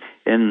head.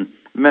 And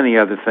many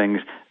other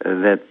things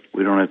that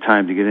we don't have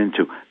time to get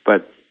into.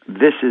 But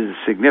this is the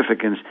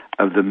significance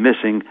of the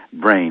missing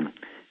brain,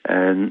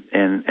 and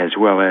as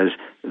well as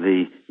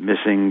the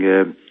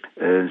missing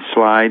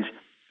slides,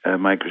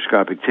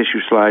 microscopic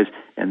tissue slides,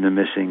 and the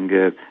missing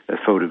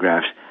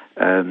photographs.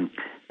 And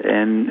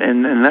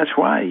that's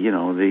why,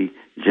 the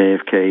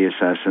JFK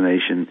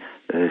assassination,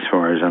 as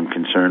far as I'm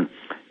concerned,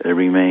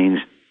 remains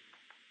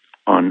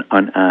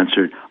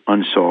unanswered,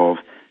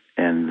 unsolved,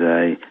 and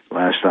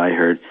last I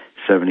heard,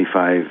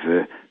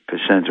 75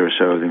 or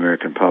so of the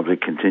American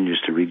public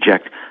continues to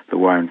reject the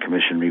Warren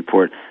Commission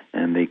report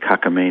and the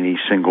cockamamie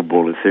single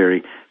bullet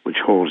theory, which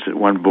holds that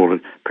one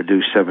bullet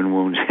produced 7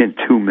 wounds in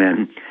 2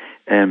 men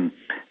and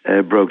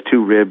broke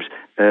 2 ribs,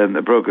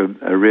 broke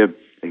a rib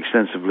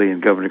extensively in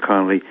Governor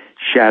Connolly,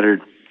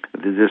 shattered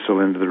the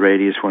distal end of the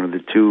radius, one of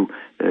the 2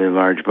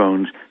 large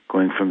bones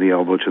going from the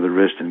elbow to the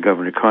wrist, and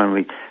Governor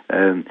Connolly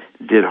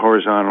did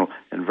horizontal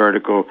and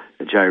vertical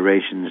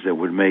gyrations that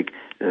would make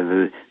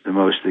the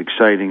most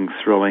exciting,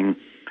 thrilling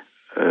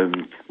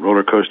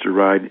roller coaster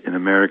ride in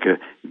America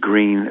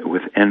green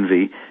with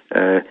envy,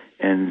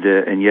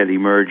 and yet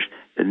emerged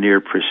near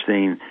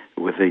pristine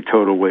with a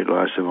total weight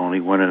loss of only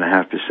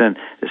 1.5%,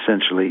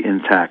 essentially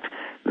intact.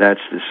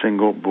 That's the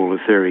single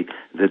bullet theory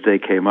that they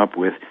came up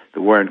with,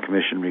 the Warren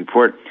Commission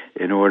report,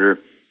 in order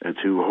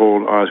to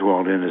hold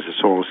Oswald in as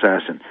a sole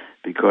assassin,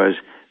 because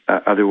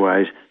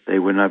otherwise they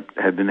would not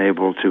have been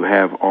able to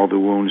have all the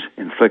wounds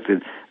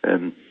inflicted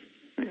in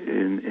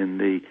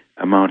the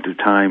amount of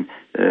time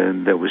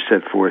that was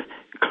set forth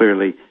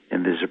clearly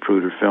in the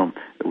Zapruder film,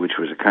 which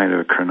was a kind of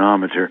a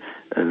chronometer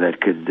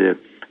that could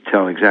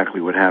tell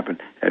exactly what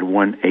happened at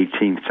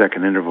 1/18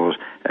 second intervals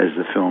as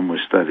the film was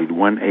studied.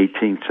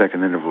 1/18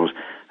 second intervals.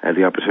 I had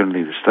the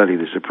opportunity to study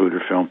the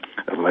Zapruder film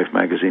at Life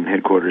magazine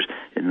headquarters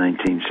in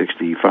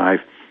 1965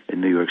 in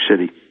New York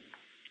City.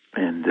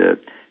 And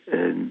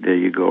there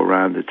you go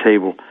around the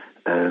table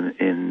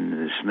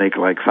in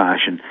snake-like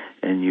fashion,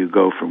 and you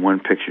go from one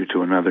picture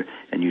to another,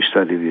 and you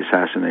study the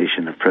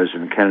assassination of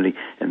President Kennedy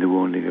and the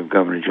wounding of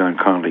Governor John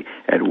Connolly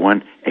at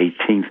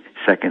 1/18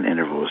 second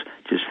intervals.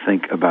 Just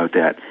think about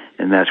that.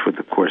 And that's what,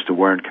 of course, the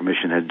Warren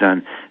Commission had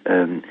done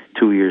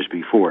 2 years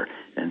before.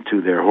 And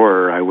to their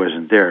horror, I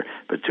wasn't there,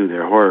 but to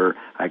their horror,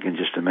 I can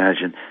just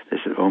imagine. They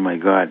said, oh, my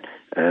God,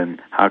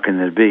 how can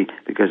that be?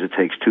 Because it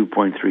takes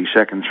 2.3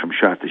 seconds from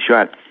shot to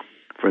shot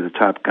for the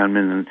top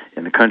gunman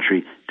in the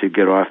country to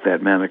get off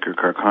that Mannlicher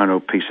Carcano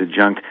piece of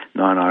junk,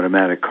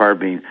 non-automatic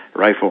carbine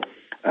rifle.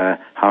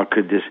 How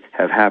could this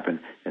have happened?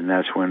 And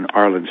that's when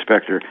Arlen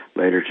Specter,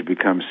 later to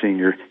become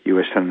senior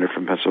U.S. Senator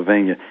from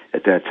Pennsylvania,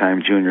 at that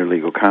time junior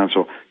legal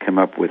counsel, came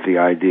up with the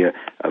idea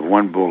of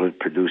one bullet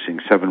producing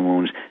 7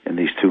 wounds in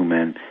these 2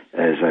 men,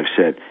 as I've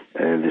said,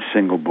 the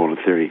single bullet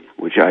theory,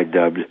 which I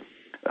dubbed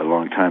a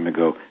long time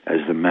ago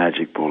as the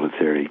magic bullet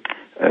theory.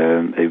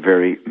 A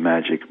very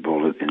magic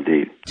bullet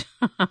indeed.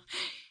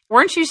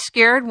 Weren't you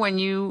scared when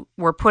you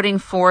were putting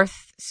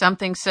forth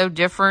something so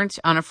different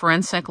on a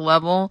forensic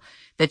level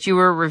that you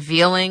were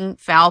revealing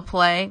foul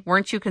play?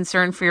 Weren't you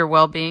concerned for your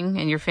well-being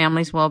and your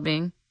family's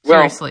well-being?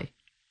 Seriously.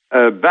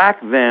 Well,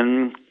 back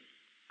then,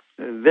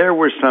 there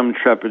were some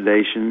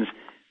trepidations,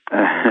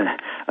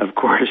 of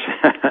course.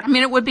 I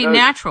mean, it would be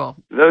natural.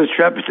 Those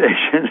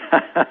trepidations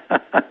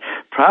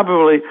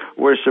probably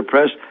were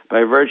suppressed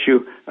by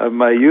virtue of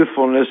my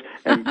youthfulness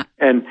and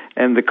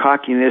the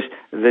cockiness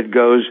that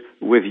goes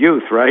with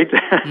youth, right?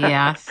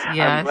 Yes.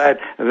 I'm glad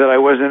that I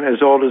wasn't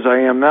as old as I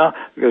am now,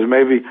 because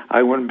maybe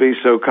I wouldn't be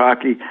so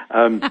cocky.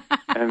 And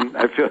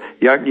I feel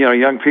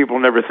young people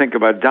never think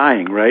about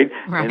dying, right?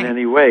 In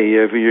any way.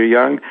 If you're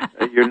young,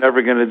 you're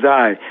never going to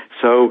die.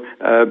 So,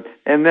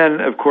 and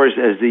then, of course,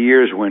 as the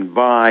years went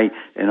by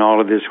and all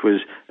of this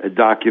was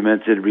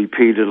documented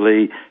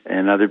repeatedly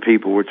and other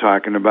people were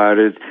talking about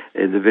it,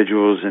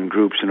 individuals and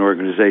groups and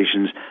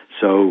organizations,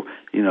 so,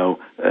 no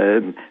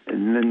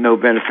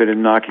benefit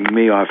in knocking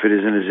me off. It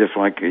isn't as if,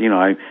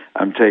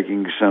 I'm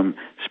taking some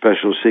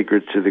special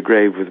secret to the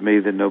grave with me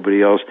that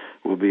nobody else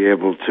will be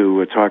able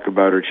to talk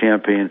about or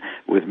champion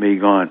with me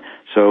gone.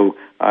 So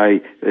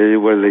what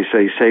do they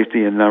say,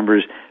 safety in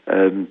numbers,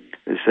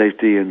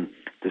 safety in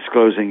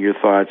disclosing your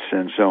thoughts,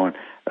 and so on.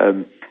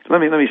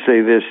 Let me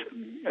say this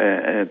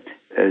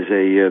as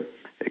a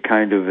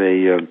kind of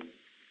a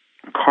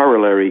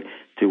corollary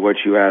to what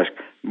you asked,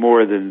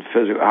 more than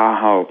physical.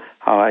 How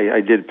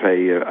I did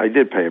pay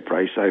a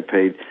price. I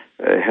paid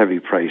a heavy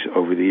price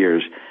over the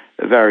years.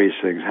 Various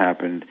things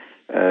happened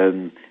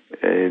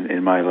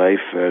in my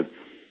life,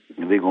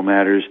 legal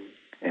matters,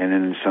 and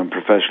in some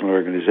professional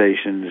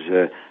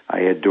organizations. I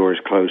had doors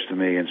closed to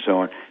me, and so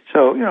on.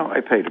 So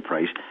I paid a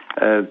price,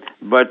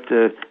 but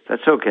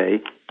that's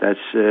okay. That's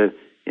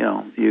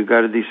you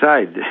got to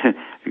decide.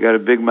 You got a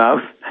big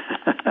mouth,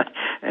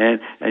 and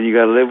you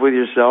got to live with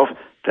yourself.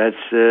 That's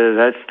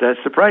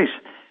the price.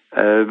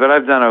 But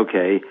I've done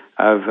okay.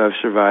 I've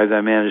survived.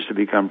 I managed to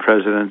become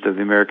president of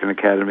the American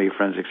Academy of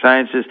Forensic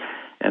Sciences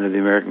and of the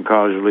American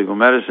College of Legal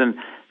Medicine.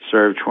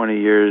 Served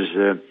 20 years,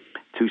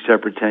 2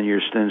 separate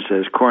 10-year stints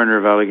as coroner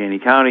of Allegheny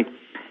County,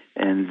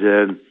 and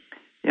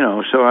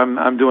so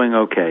I'm doing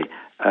okay.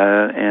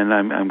 And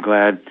I'm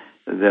glad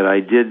that I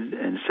did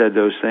and said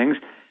those things.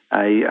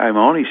 I'm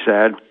only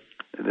sad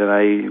that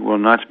I will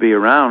not be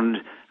around,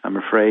 I'm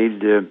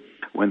afraid,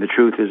 when the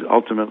truth is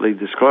ultimately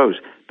disclosed,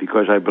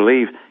 because I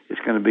believe it's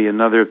going to be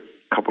another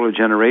couple of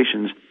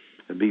generations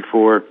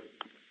before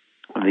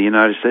the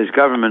United States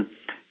government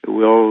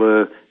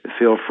will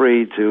feel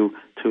free to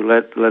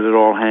let it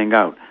all hang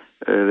out.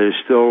 There's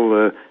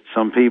still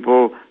some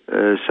people,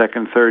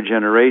 second, third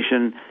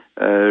generation,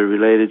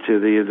 related to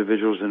the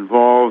individuals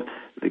involved,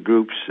 the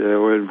groups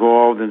were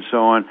involved, and so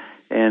on.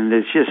 And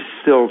it's just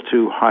still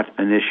too hot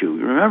an issue.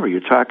 Remember, you're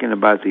talking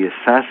about the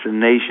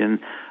assassination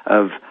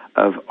of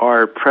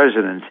our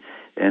president,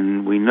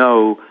 and we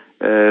know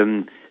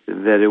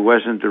that it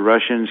wasn't the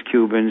Russians,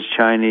 Cubans,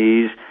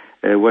 Chinese,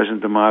 it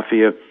wasn't the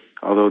mafia,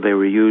 although they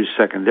were used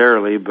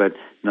secondarily, but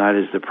not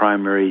as the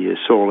primary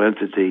sole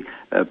entity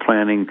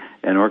planning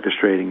and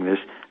orchestrating this,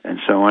 and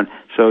so on.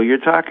 So you're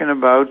talking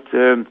about,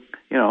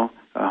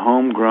 a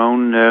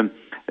homegrown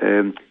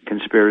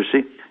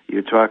conspiracy.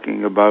 You're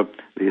talking about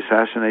the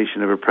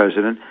assassination of a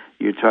president.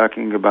 You're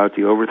talking about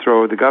the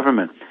overthrow of the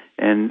government.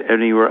 And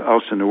anywhere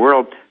else in the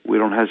world, we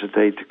don't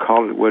hesitate to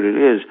call it what it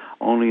is.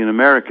 Only in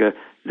America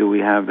do we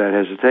have that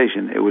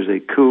hesitation. It was a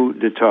coup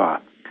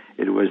d'etat.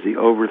 It was the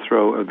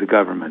overthrow of the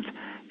government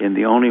in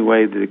the only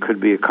way that it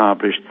could be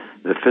accomplished,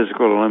 the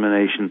physical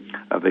elimination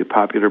of a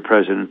popular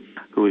president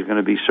who is going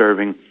to be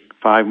serving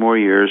 5 more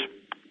years,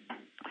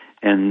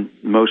 and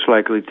most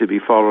likely to be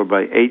followed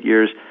by 8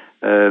 years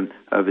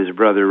of his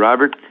brother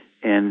Robert,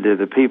 and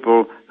the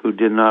people who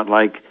did not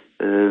like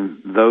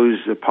those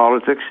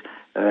politics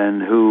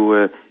and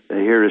who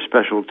hear a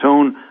special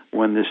tune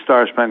when the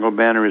Star-Spangled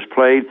Banner is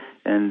played,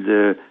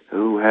 and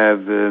who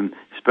have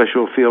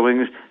special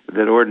feelings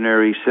that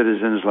ordinary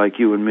citizens like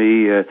you and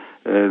me,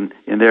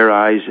 in their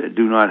eyes,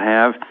 do not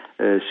have.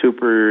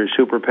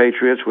 Super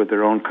patriots with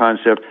their own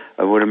concept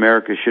of what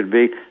America should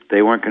be.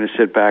 They weren't going to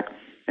sit back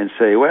and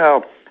say,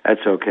 well,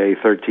 that's okay,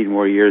 13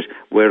 more years,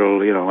 wait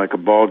till, like a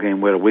ball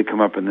game, wait till we come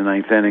up in the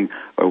 9th inning,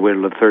 or wait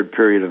till the 3rd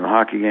period in a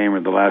hockey game,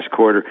 or the last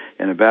quarter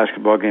in a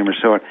basketball game, or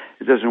so on.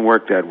 It doesn't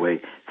work that way.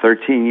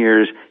 13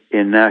 years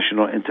in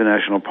national,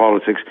 international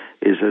politics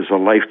is a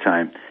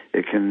lifetime.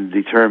 It can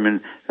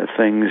determine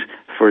things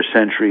for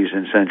centuries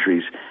and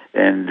centuries.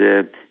 And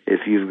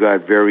if you've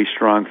got very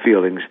strong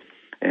feelings,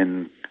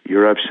 and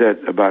you're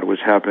upset about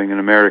what's happening in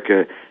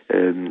America,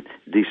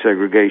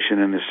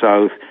 desegregation in the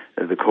South,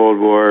 the Cold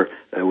War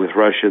with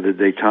Russia, the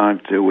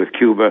détente with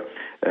Cuba,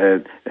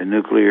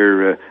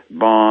 nuclear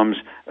bombs,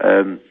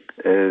 the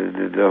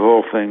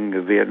whole thing,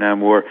 the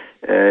Vietnam War.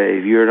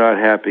 If you're not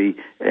happy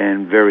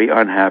and very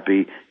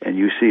unhappy, and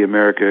you see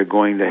America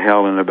going to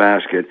hell in a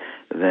basket,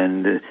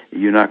 then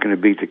you're not going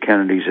to beat the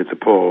Kennedys at the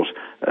polls.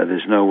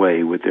 There's no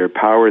way. With their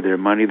power, their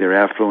money, their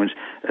affluence,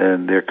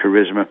 their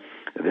charisma,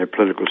 their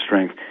political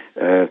strength,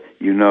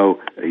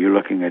 you're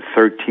looking at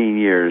 13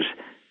 years.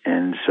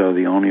 And so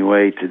the only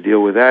way to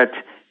deal with that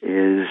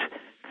is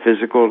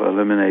physical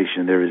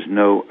elimination. There is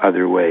no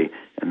other way.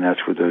 And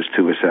that's what those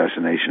 2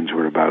 assassinations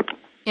were about.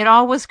 It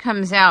always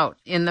comes out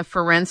in the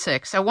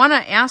forensics. I want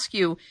to ask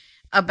you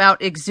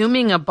about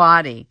exhuming a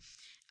body.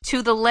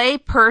 To the lay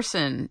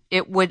person,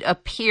 it would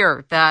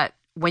appear that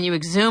when you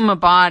exhume a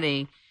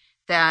body,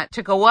 that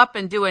to go up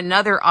and do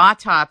another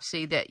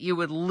autopsy, that you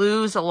would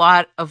lose a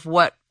lot of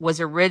what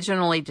was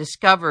originally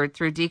discovered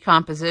through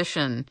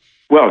decomposition.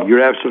 Well,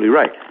 you're absolutely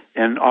right.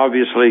 And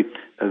obviously,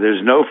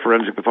 there's no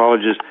forensic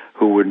pathologist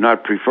who would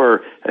not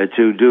prefer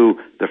to do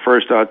the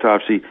first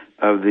autopsy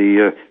of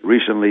the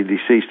recently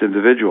deceased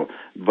individual.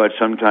 But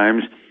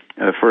sometimes,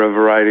 for a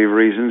variety of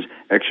reasons,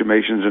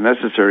 exhumations are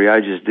necessary. I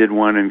just did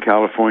one in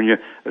California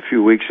a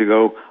few weeks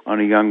ago on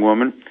a young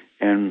woman,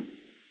 and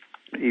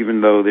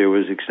even though there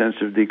was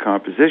extensive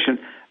decomposition,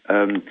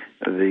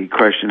 the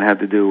question had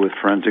to do with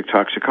forensic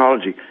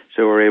toxicology.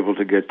 So we're able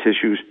to get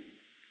tissues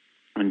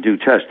and do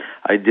tests.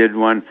 I did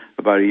one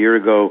about a year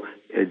ago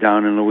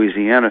down in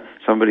Louisiana,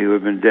 somebody who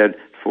had been dead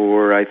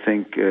for, I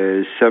think,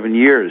 7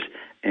 years.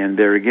 And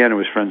there again, it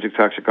was forensic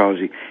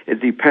toxicology.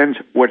 It depends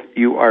what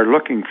you are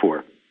looking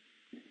for.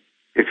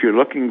 If you're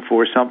looking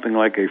for something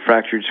like a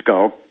fractured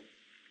skull,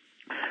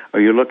 or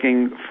you're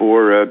looking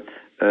for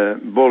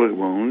bullet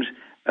wounds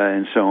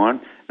and so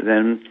on,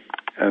 then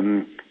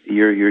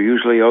you're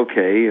usually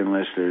okay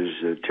unless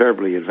there's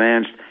terribly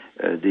advanced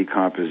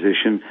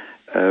decomposition.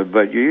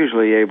 But you're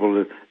usually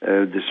able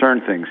to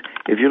discern things.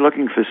 If you're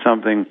looking for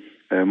something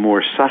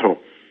more subtle,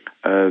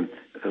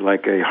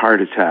 like a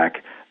heart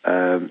attack,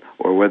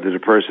 or whether the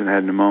person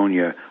had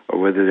pneumonia, or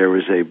whether there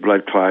was a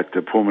blood clot,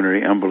 a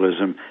pulmonary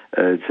embolism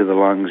to the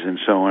lungs, and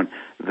so on,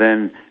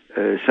 then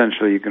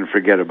essentially you can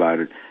forget about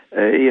it.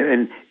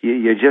 And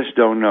you just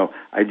don't know.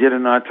 I did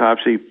an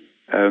autopsy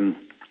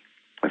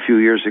a few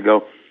years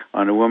ago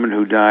on a woman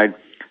who died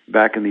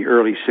back in the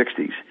early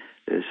 60s.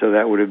 So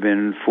that would have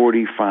been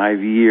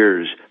 45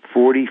 years.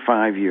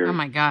 45 years. Oh,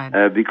 my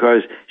God.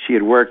 Because she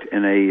had worked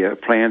in a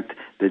plant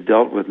that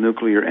dealt with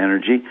nuclear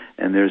energy,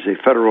 and there's a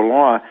federal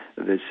law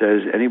that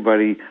says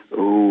anybody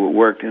who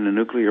worked in a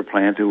nuclear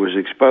plant who was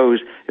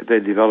exposed, if they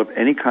develop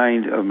any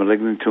kind of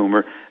malignant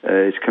tumor,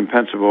 it's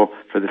compensable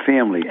for the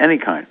family, any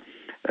kind.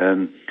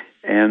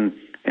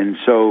 And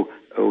so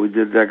we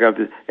did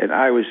that, and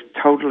I was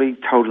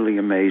totally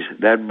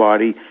amazed. That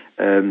body,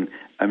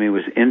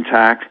 was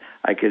intact.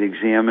 I could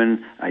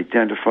examine,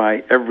 identify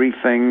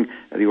everything,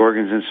 the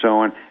organs and so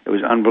on. It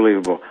was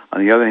unbelievable.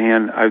 On the other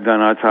hand, I've done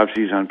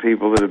autopsies on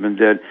people that have been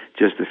dead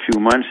just a few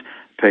months,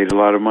 paid a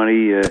lot of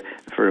money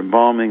for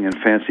embalming and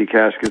fancy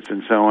caskets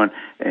and so on,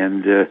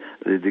 and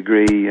the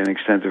degree and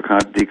extent of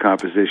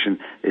decomposition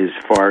is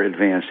far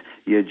advanced.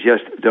 You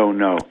just don't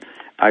know.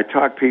 I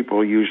talk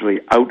people usually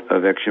out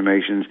of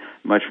exhumations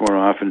much more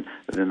often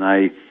than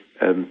I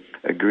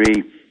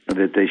agree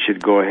that they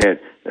should go ahead.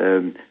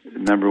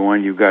 Number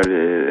one, you've got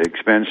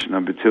expense.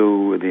 Number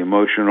two, the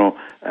emotional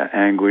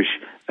anguish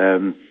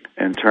and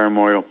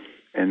turmoil.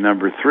 And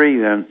number three,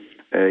 then,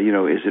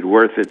 is it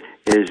worth it?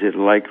 Is it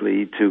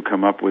likely to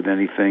come up with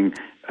anything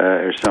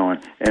or so on?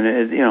 And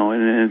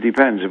it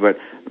depends. But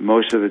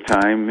most of the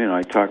time,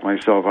 I talk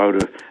myself out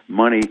of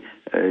money,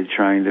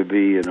 trying to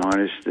be an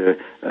honest,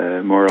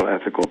 moral,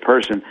 ethical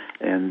person,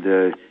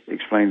 and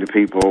explain to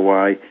people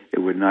why it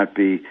would not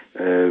be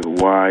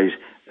wise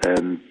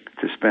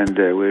to spend.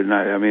 It would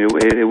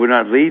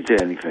not lead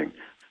to anything.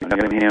 On the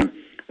other hand,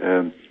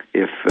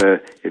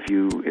 if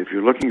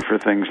you're looking for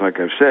things like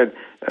I've said,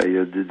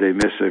 did they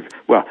miss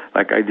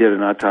like I did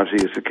an autopsy.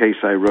 It's a case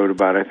I wrote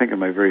about, I think, in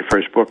my very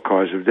first book,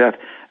 Cause of Death,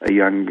 a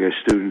young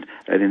student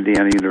at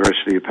Indiana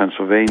University of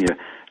Pennsylvania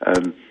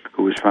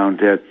who was found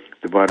dead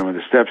at the bottom of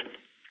the steps.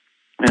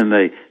 And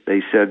they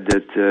said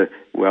that,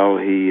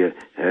 he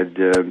had,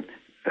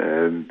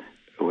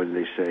 what did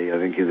they say? I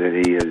think that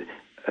he had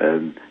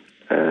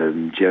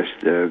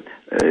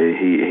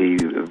he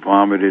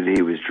vomited,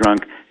 he was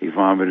drunk, he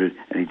vomited,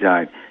 and he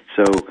died.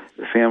 So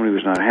the family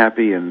was not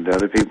happy, and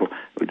other people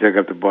would dug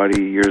up the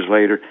body years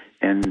later,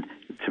 and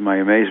to my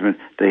amazement,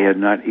 they had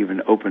not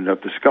even opened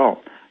up the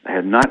skull. They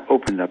had not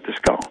opened up the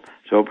skull.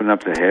 So opened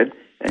up the head,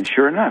 and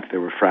sure enough, there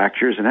were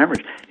fractures and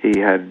hemorrhage. He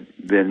had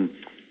been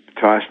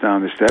tossed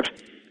down the steps,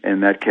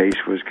 and that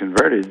case was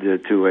converted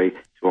to a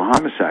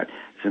homicide.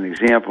 It's an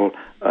example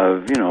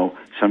of,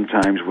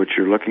 sometimes what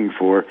you're looking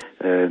for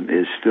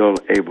is still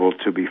able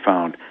to be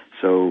found.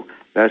 So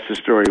that's the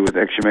story with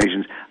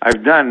exhumations.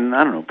 I've done,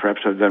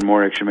 perhaps I've done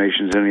more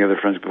exhumations than any other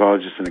forensic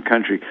pathologist in the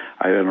country.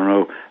 I don't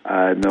know,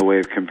 no way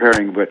of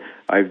comparing, but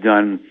I've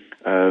done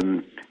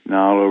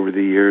now over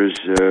the years,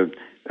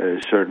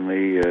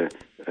 certainly,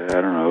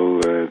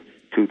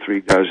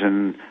 2-3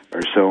 dozen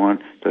or so on.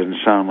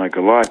 Doesn't sound like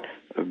a lot,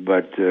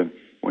 but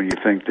when you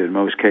think that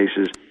most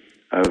cases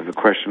of a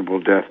questionable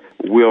death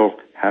will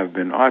have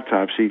been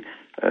autopsied,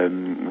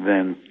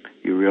 then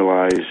you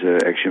realize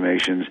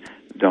exhumations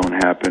don't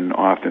happen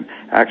often.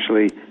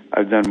 Actually,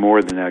 I've done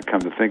more than that,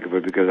 come to think of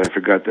it, because I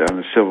forgot that on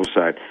the civil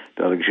side,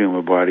 they'll exhume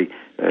a body.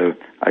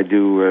 I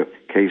do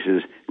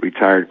cases,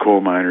 retired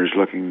coal miners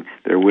looking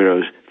their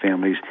widows'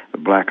 families,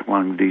 black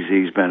lung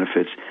disease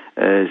benefits,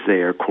 as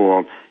they are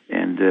called,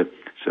 and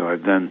so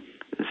I've done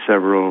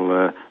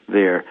several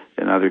there,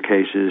 and other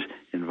cases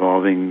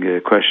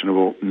involving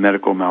questionable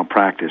medical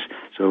malpractice.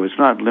 So it's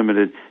not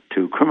limited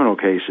to criminal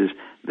cases.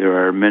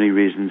 There are many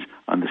reasons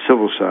on the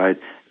civil side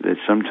that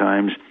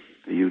sometimes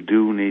you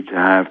do need to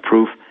have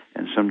proof,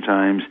 and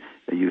sometimes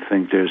you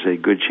think there's a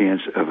good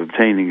chance of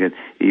obtaining it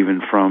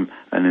even from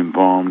an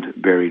embalmed,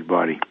 buried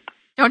body.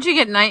 Don't you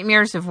get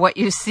nightmares of what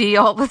you see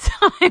all the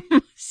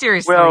time?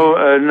 Seriously.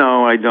 Well,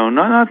 no, I don't.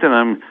 Not that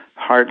I'm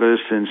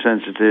heartless,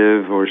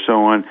 insensitive, or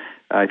so on.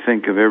 I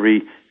think of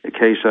every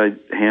case I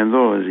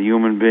handle as a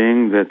human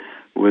being that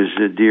was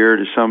dear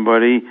to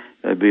somebody,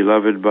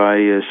 beloved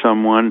by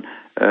someone,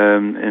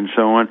 and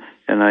so on.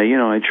 And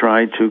I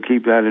try to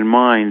keep that in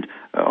mind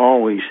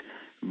always.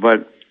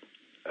 But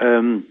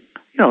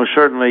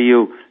certainly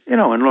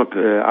and look,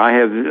 I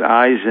have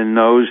eyes and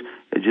nose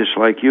just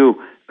like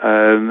you.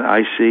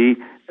 I see,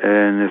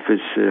 and if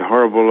it's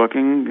horrible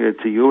looking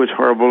to you, it's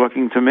horrible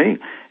looking to me.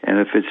 And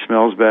if it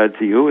smells bad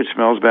to you, it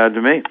smells bad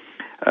to me.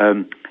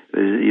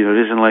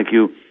 It isn't like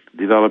you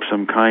develop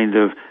some kind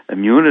of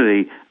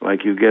immunity,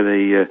 like you get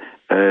a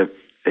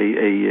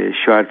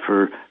shot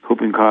for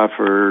whooping cough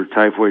or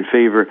typhoid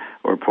fever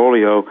or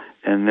polio,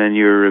 and then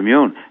you're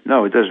immune.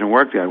 No, it doesn't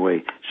work that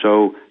way.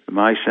 So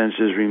my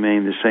senses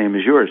remain the same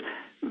as yours.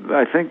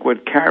 I think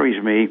what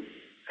carries me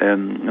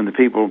and the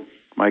people,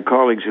 my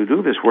colleagues who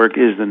do this work,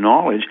 is the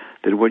knowledge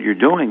that what you're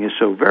doing is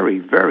so very,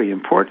 very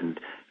important.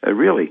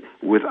 Really,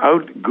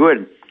 without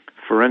good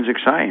forensic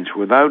science,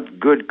 without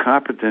good,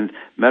 competent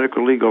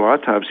medical legal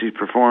autopsies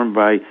performed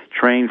by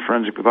trained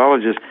forensic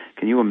pathologists,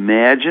 can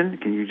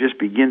you just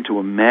begin to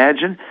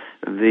imagine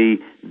the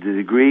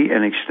degree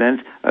and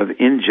extent of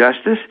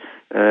injustice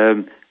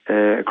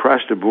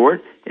across the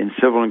board in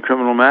civil and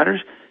criminal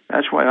matters?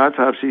 That's why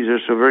autopsies are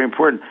so very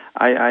important.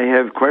 I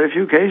have quite a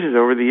few cases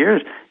over the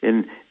years,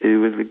 and it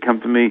would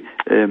come to me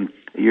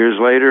years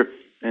later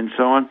and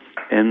so on,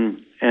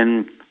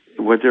 and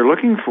what they're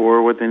looking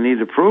for, what they need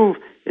to prove,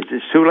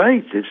 it's too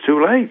late. It's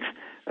too late.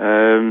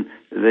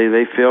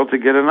 They fail to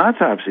get an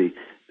autopsy,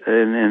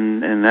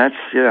 and that's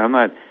I'm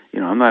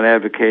not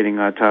advocating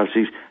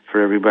autopsies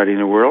for everybody in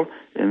the world.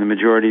 In the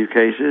majority of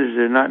cases,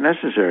 they're not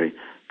necessary.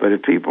 But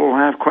if people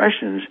have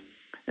questions,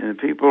 and if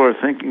people are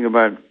thinking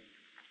about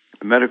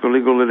medical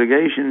legal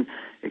litigation,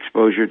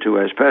 exposure to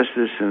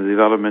asbestos, and the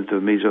development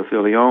of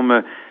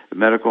mesothelioma,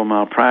 medical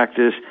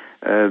malpractice,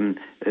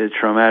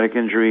 traumatic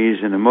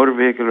injuries in a motor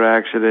vehicular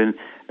accident,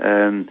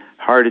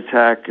 heart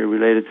attack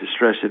related to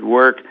stress at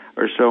work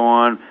or so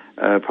on,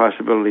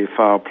 possibility of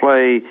foul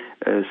play,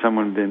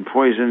 someone been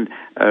poisoned,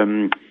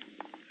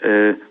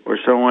 or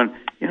so on.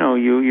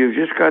 You've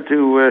just got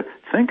to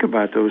think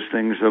about those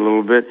things a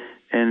little bit,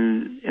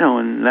 and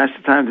that's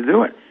the time to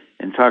do it.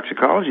 In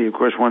toxicology, of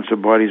course, once the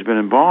body's been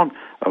embalmed,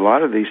 a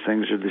lot of these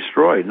things are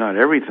destroyed. Not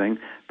everything,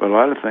 but a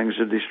lot of things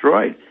are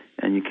destroyed,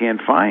 and you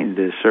can't find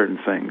certain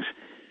things.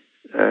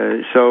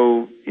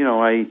 So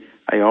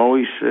I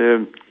always,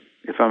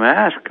 if I'm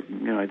asked,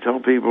 I tell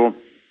people,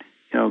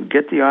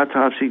 get the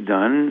autopsy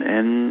done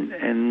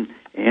and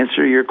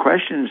answer your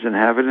questions and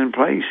have it in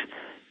place,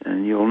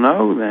 and you'll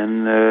know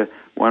then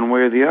one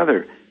way or the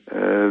other.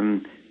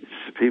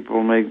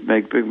 People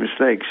make big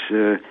mistakes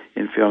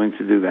in failing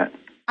to do that.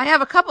 I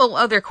have a couple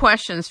other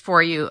questions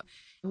for you.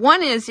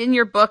 One is in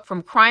your book,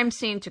 From Crime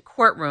Scene to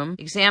Courtroom,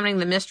 examining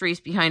the mysteries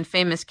behind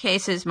famous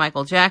cases,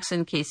 Michael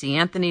Jackson, Casey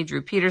Anthony,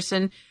 Drew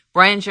Peterson,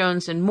 Brian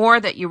Jones, and more,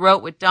 that you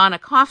wrote with Donna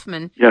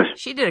Kaufman. Yes.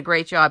 She did a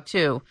great job,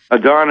 too.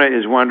 Donna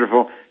is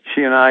wonderful.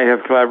 She and I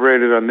have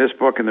collaborated on this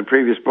book and the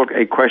previous book,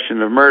 A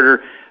Question of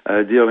Murder,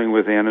 dealing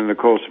with Anna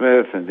Nicole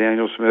Smith and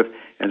Daniel Smith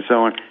and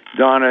so on.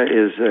 Donna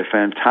is a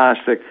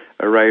fantastic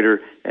writer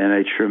and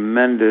a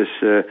tremendous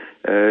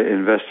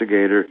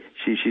investigator.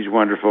 She's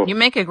wonderful. You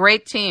make a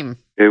great team.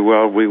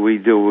 Well, we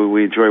do.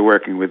 We enjoy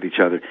working with each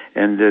other.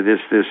 And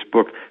this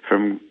book,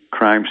 From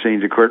Crime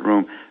Scene to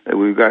Courtroom,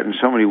 we've gotten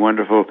so many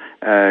wonderful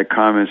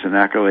comments and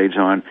accolades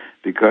on,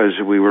 because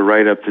we were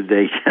right up to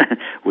date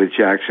with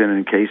Jackson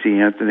and Casey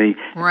Anthony,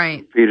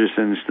 right?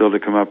 Peterson still to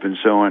come up, and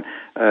so on.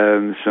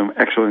 Some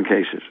excellent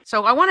cases.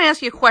 So I want to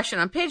ask you a question.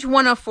 On page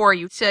 104,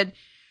 you said,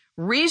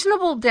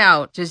 reasonable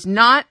doubt does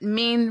not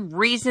mean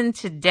reason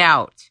to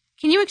doubt.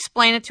 Can you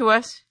explain it to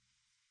us?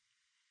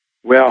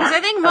 Well, because I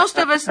think most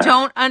of us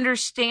don't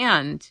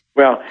understand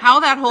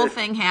how that whole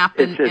thing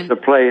happened. It's a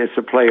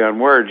play on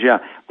words, yeah.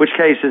 Which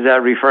case is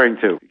that referring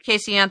to?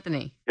 Casey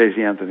Anthony.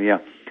 Casey Anthony, yeah.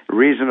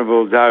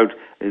 Reasonable doubt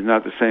is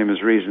not the same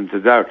as reason to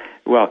doubt.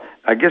 Well,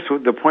 I guess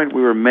the point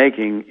we were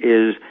making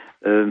is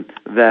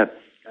that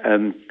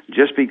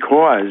just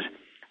because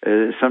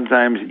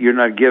sometimes you're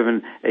not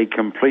given a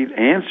complete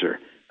answer,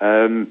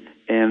 and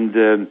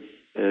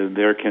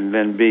there can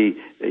then be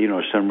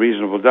some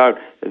reasonable doubt,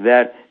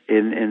 that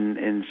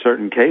in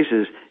certain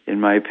cases, in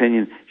my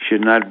opinion,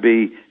 should not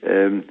be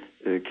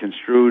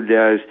construed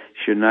as,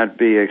 should not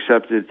be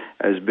accepted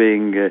as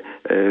being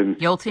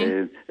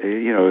guilty.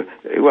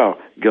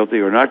 Guilty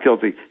or not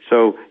guilty.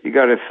 So you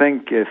got to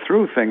think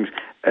through things.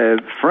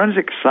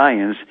 Forensic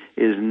science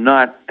is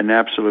not an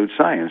absolute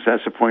science.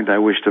 That's the point I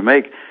wish to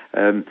make.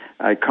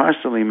 I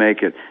constantly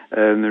make it,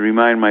 and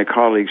remind my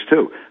colleagues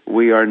too.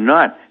 We are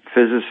not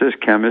physicists,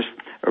 chemists,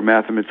 or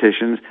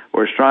mathematicians,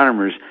 or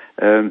astronomers.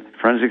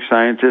 Forensic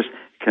scientists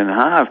can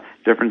have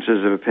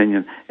differences of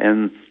opinion,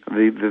 and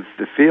the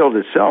field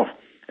itself,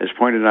 as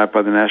pointed out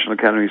by the National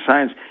Academy of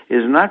Science,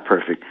 is not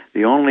perfect.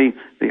 The only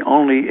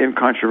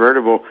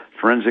incontrovertible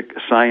forensic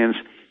science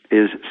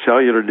is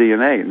cellular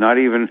DNA, not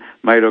even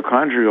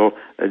mitochondrial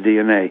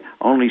DNA,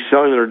 only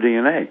cellular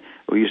DNA.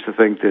 We used to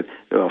think that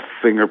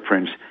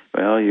fingerprints.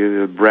 Well,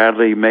 the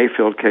Bradley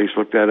Mayfield case,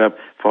 looked that up,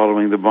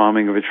 following the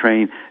bombing of a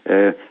train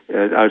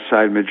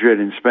outside Madrid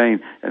in Spain,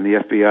 and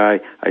the FBI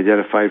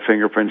identified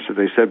fingerprints that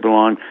they said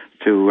belonged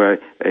to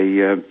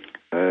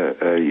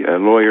a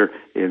lawyer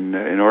in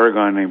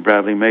Oregon named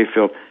Bradley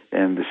Mayfield,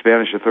 and the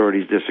Spanish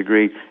authorities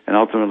disagreed, and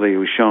ultimately it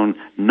was shown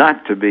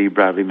not to be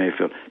Bradley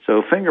Mayfield.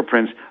 So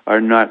fingerprints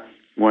are not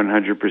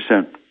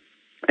 100%.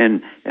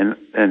 And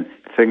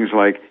things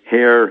like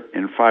hair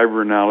and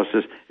fiber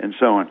analysis and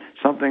so on,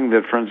 something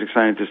that forensic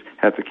scientists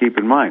have to keep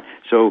in mind.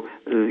 So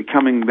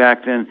coming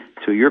back then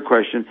to your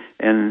question,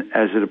 and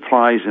as it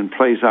applies and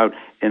plays out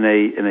in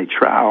a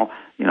trial,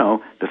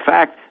 the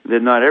fact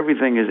that not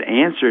everything is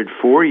answered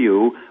for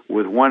you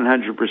with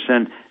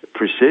 100%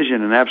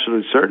 precision and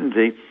absolute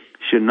certainty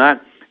should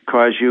not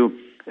cause you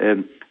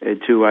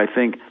to, I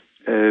think,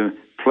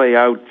 play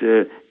out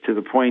to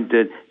the point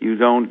that you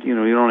don't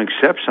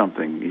accept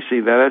something. You see,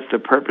 that's the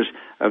purpose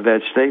of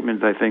that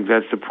statement. I think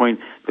that's the point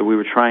that we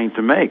were trying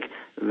to make.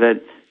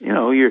 That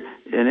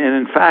and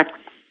in fact,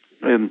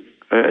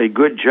 a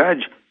good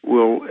judge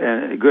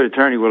a good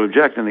attorney will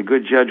object, and a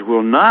good judge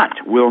will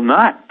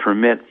not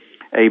permit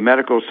a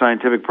medical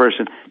scientific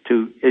person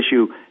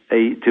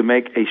to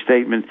make a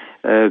statement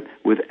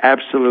with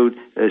absolute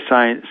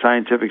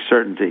scientific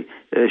certainty.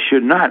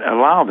 Should not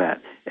allow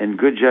that, and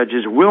good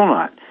judges will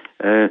not.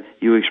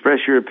 You express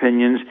your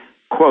opinions,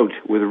 quote,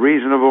 with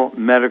reasonable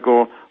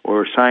medical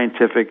or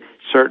scientific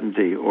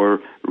certainty or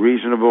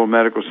reasonable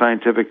medical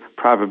scientific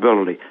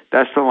probability.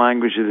 That's the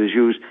language that is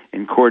used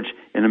in courts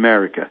in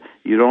America.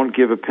 You don't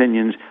give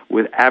opinions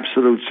with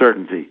absolute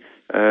certainty.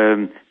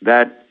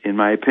 That, in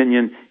my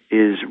opinion,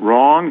 is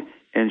wrong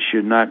and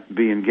should not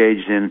be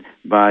engaged in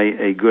by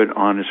a good,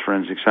 honest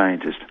forensic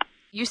scientist.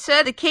 You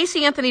said the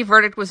Casey Anthony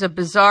verdict was a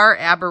bizarre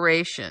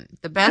aberration.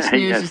 The best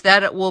news is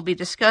that it will be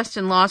discussed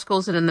in law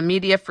schools and in the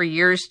media for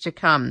years to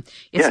come.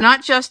 It's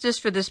not justice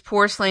for this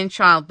poor slain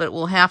child, but it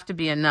will have to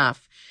be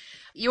enough.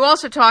 You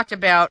also talked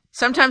about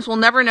sometimes we'll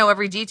never know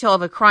every detail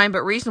of a crime,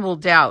 but reasonable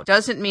doubt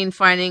doesn't mean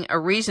finding a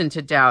reason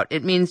to doubt.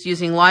 It means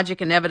using logic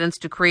and evidence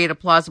to create a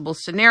plausible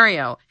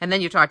scenario. And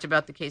then you talked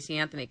about the Casey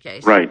Anthony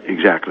case. Right,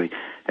 exactly.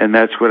 And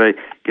that's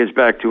gets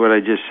back to what I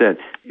just said.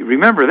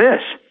 Remember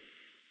this,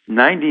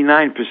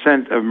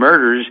 99% of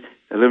murders,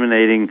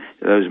 eliminating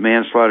those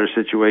manslaughter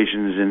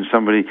situations and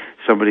somebody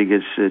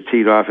gets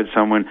teed off at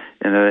someone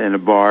in a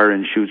bar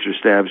and shoots or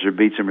stabs or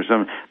beats them or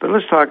something. But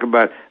let's talk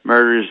about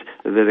murders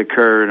that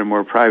occur in a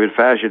more private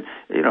fashion.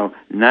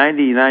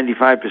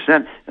 95%,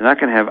 they're not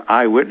going to have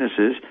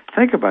eyewitnesses.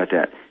 Think about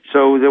that.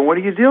 So then what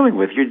are you dealing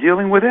with? You're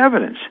dealing with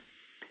evidence.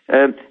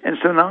 And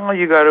so now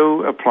you got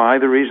to apply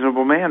the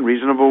reasonable man,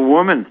 reasonable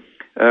woman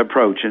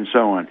approach and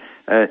so on.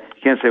 You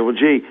can't say, well,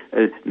 gee,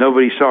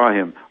 nobody saw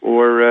him,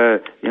 or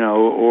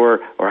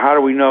how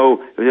do we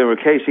know there were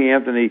Casey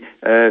Anthony,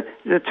 a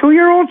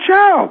 2-year-old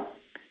child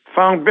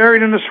found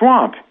buried in the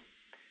swamp?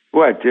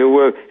 What?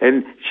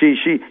 And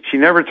she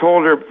never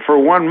told her for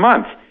 1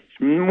 month.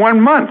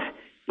 1 month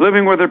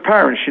living with her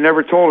parents, she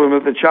never told them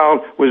that the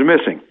child was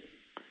missing.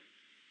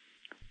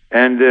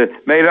 And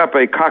made up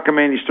a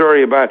cockamamie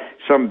story about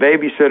some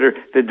babysitter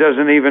that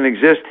doesn't even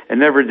exist and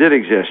never did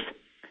exist.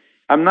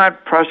 I'm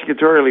not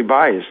prosecutorially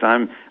biased.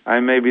 I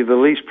may be the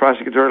least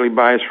prosecutorially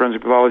biased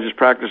forensic pathologist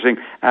practicing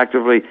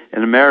actively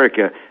in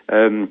America,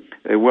 a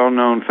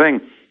well-known thing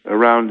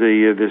around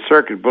the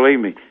circuit, believe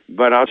me.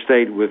 But I'll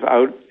state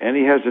without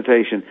any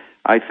hesitation,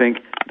 I think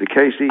the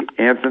Casey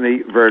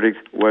Anthony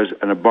verdict was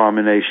an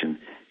abomination.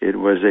 It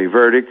was a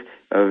verdict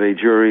of a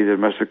jury that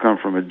must have come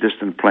from a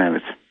distant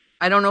planet.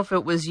 I don't know if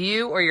it was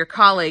you or your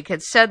colleague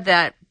had said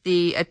that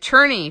the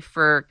attorney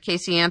for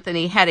Casey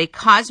Anthony had a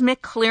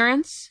cosmic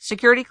clearance,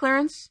 security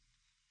clearance?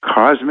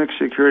 Cosmic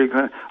security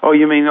clearance? Oh,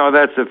 you mean,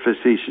 that's a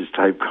facetious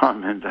type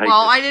comment.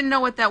 I didn't know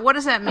what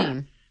does that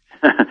mean?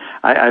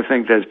 I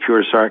think that's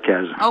pure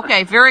sarcasm.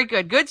 Okay, very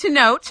good. Good to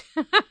note.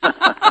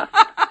 A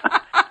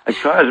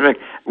cosmic,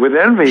 with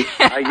envy,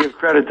 I give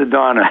credit to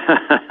Donna.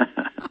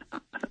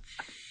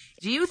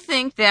 Do you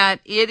think that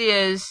it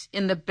is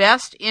in the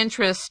best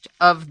interest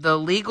of the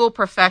legal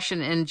profession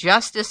and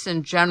justice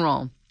in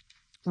general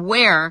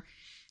where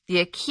the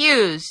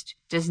accused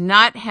does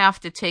not have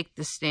to take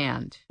the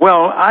stand?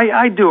 Well,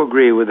 I do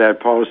agree with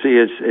that policy.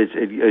 It's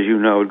as you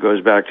know, it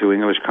goes back to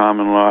English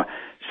common law,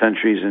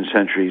 centuries and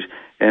centuries.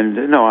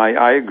 And no,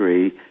 I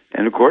agree.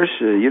 And of course,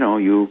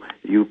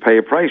 you pay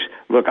a price.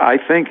 Look, I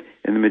think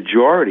in the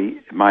majority,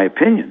 in my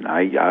opinion,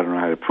 I don't know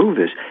how to prove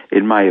this.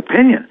 In my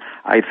opinion,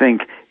 I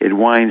think it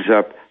winds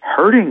up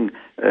hurting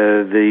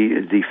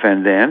the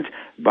defendant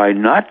by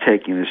not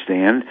taking the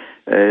stand.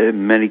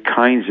 Many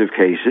kinds of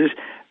cases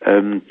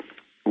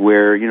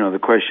where the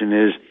question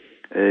is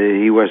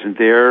he wasn't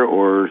there,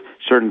 or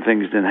certain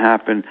things didn't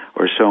happen,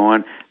 or so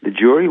on. The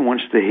jury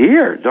wants to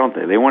hear, don't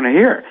they? They want to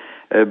hear.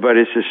 But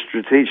it's a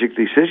strategic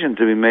decision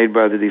to be made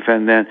by the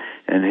defendant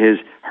and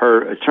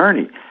her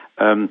attorney.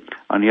 On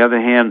the other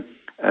hand,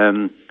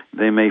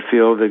 they may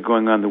feel that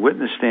going on the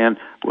witness stand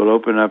will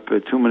open up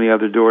too many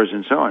other doors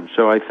and so on.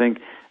 So I think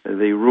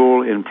the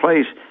rule in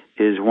place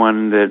is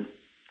one that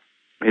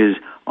is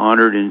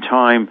honored in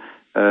time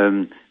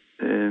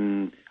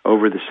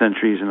over the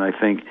centuries, and I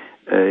think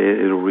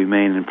it'll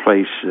remain in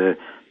place,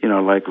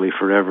 likely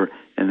forever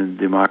in a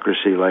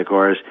democracy like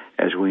ours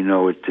as we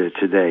know it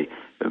today.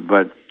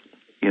 But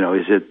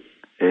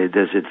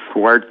does it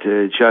thwart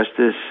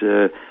justice?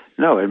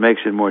 No, it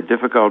makes it more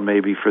difficult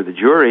maybe for the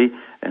jury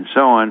and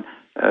so on.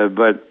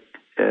 But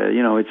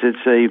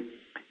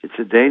it's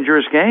a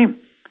dangerous game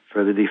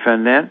for the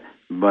defendant.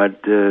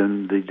 But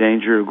the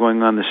danger of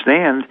going on the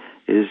stand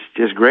is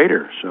just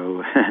greater.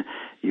 So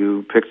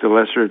you pick the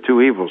lesser of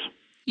two evils.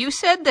 You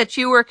said that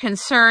you were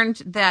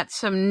concerned that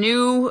some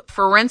new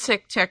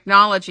forensic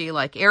technology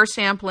like air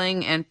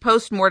sampling and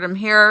post-mortem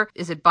hair,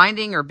 is it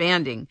binding or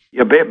banding?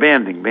 Yeah,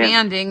 banding.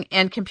 Banding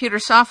and computer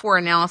software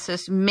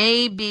analysis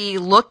may be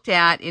looked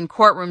at in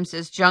courtrooms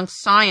as junk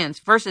science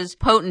versus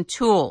potent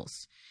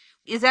tools.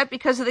 Is that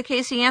because of the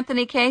Casey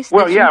Anthony case?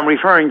 Well, yeah, I'm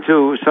referring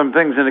to some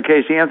things in the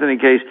Casey Anthony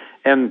case,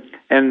 and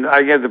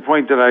I get the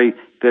point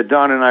that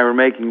Don and I were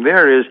making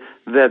there is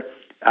that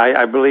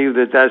I believe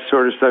that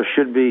sort of stuff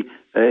should be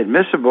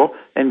admissible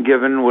and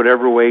given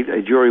whatever weight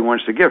a jury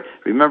wants to give.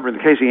 Remember, in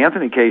the Casey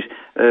Anthony case,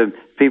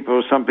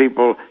 some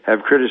people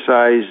have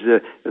criticized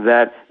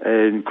that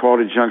and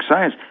called it junk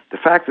science. The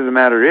fact of the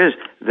matter is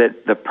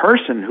that the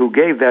person who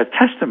gave that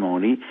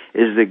testimony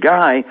is the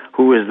guy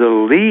who is the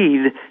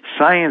lead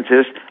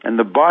scientist in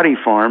the body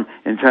farm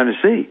in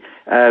Tennessee.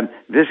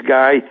 This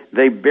guy,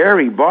 they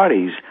bury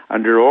bodies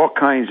under all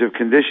kinds of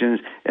conditions,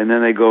 and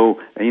then they go,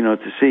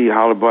 to see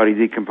how the body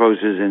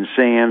decomposes in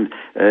sand,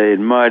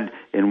 in mud,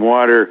 in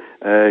water,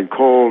 in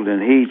cold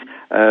and heat,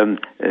 and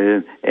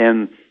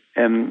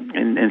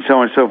so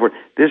on and so forth.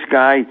 This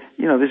guy,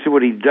 this is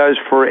what he does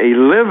for a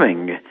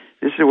living.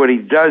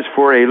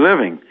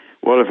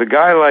 Well, if a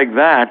guy like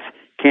that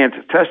can't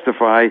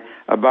testify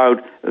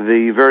about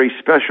the very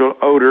special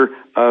odor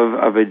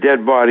of a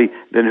dead body,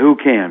 then who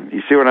can?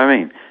 You see what I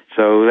mean?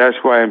 So that's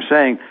why I'm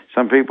saying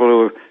some people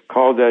who have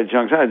called that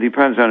junk science. It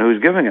depends on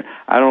who's giving it.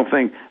 I don't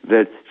think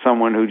that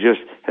someone who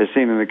just has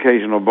seen an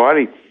occasional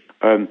body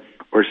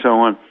or so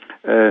on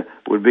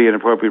would be an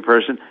appropriate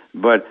person.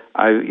 But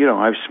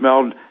I've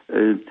smelled.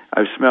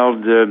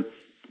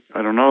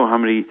 I don't know how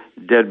many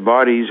dead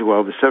bodies.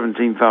 Well, the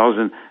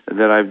 17,000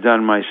 that I've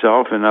done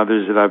myself and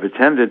others that I've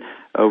attended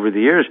over the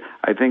years,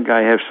 I think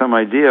I have some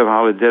idea of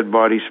how a dead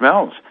body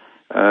smells.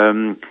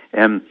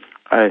 And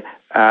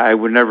I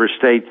would never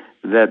state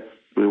that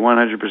with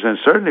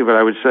 100% certainty, but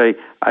I would say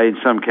in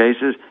some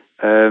cases,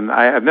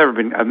 I've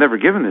never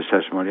given this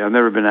testimony. I've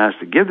never been asked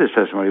to give this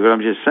testimony, but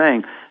I'm just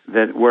saying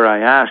that where I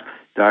ask,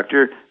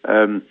 Doctor,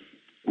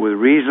 with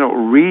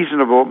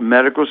reasonable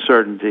medical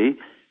certainty,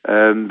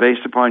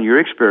 based upon your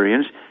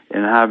experience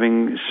in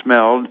having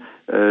smelled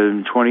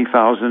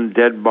 20,000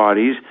 dead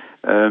bodies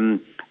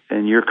in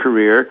your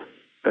career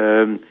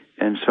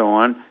and so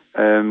on,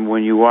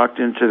 when you walked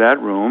into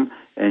that room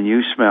and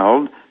you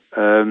smelled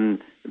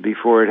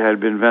before it had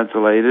been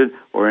ventilated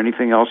or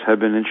anything else had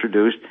been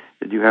introduced,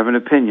 did you have an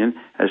opinion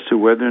as to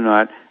whether or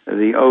not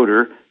the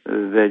odor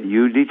that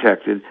you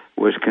detected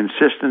was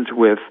consistent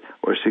with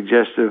or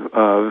suggestive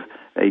of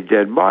a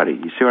dead body?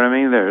 You see what I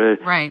mean there?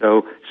 Right.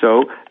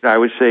 So I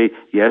would say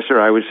yes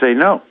or I would say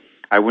no.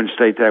 I wouldn't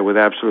state that with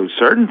absolute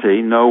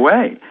certainty, no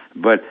way.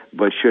 But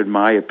should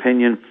my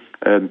opinion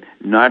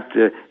not,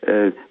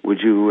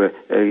 would you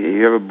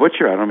have a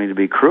butcher, I don't mean to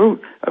be crude,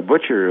 a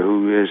butcher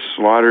who has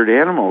slaughtered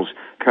animals,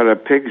 cut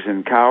up pigs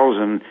and cows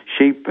and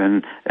sheep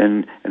and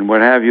what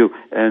have you,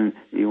 and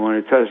you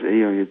want to test,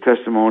 your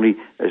testimony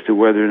as to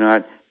whether or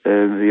not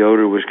the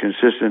odor was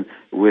consistent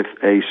with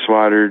a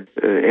slaughtered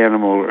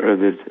animal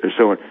or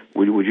so on.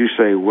 Would you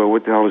say, well,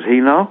 what the hell does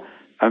he know?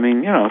 I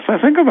mean, so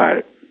think about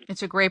it.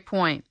 It's a great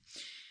point.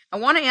 I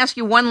want to ask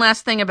you one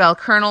last thing about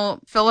Colonel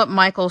Philip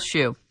Michael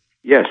Shue.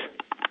 Yes.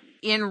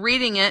 In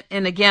reading it,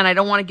 and again, I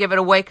don't want to give it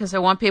away because I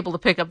want people to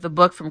pick up the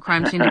book from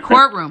Crime Scene to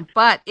Courtroom,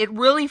 but it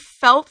really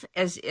felt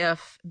as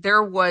if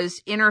there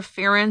was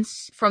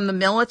interference from the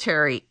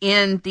military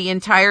in the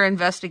entire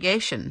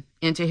investigation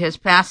into his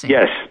passing.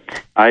 Yes,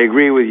 I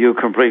agree with you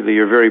completely.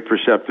 You're very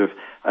perceptive.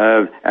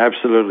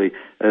 Absolutely.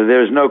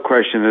 There's no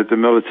question that the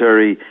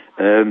military,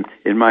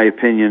 in my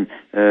opinion,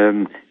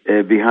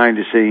 behind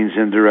the scenes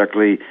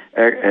indirectly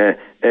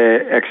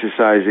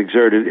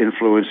exerted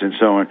influence and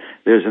so on.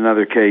 There's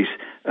another case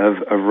of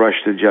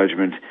rush to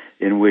judgment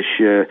in which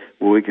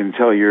we can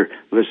tell your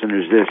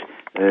listeners this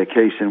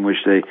case in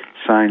which they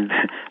signed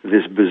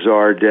this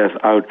bizarre death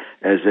out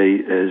as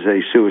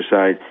a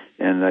suicide,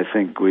 and I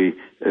think we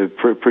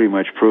pretty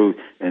much proved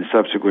in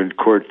subsequent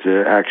court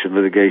action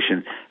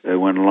litigation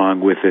went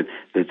along with it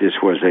that this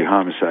was a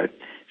homicide.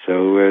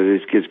 So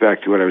this gets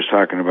back to what I was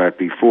talking about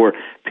before.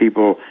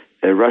 People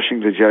rushing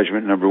to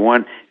judgment, number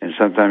one, and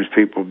sometimes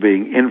people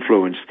being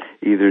influenced,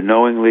 either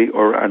knowingly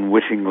or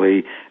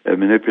unwittingly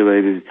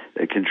manipulated,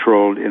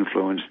 controlled,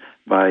 influenced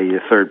by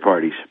third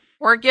parties.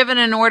 Or given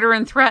an order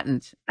and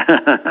threatened.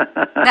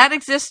 That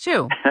exists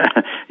too.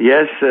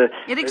 Yes.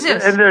 It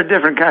exists. And there are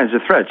different kinds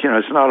of threats.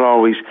 It's not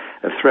always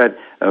a threat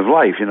of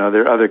life. There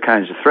are other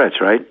kinds of threats,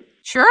 right?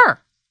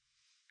 Sure.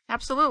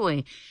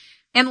 Absolutely.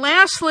 And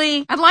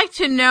lastly, I'd like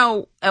to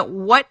know at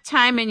what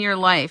time in your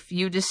life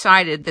you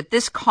decided that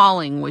this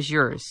calling was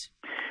yours.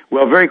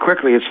 Well, very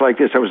quickly, it's like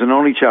this. I was an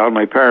only child.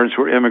 My parents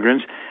were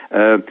immigrants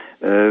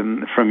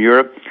from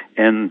Europe,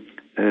 and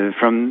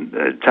from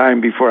the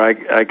time before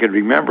I could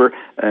remember,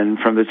 and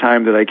from the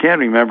time that I can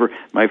remember,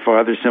 my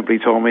father simply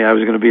told me I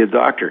was going to be a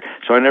doctor.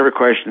 So I never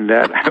questioned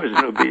that. I was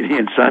an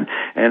obedient son,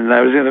 and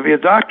I was going to be a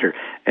doctor.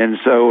 And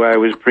so I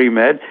was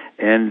pre-med,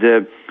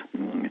 and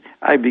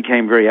I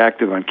became very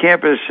active on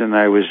campus, and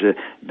I was a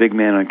big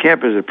man on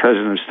campus, a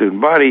president of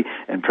student body,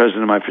 and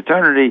president of my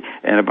fraternity,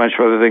 and a bunch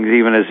of other things.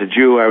 Even as a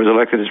Jew, I was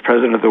elected as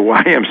president of the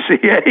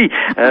YMCA,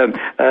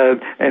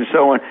 and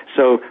so on.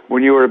 So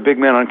when you were a big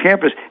man on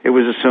campus, it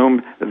was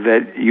assumed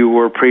that you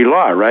were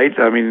pre-law, right?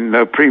 I mean,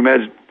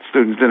 pre-med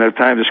students didn't have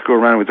time to screw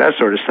around with that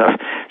sort of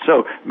stuff.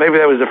 So maybe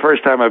that was the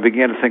first time I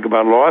began to think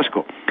about law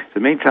school. In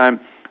the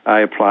meantime, I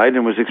applied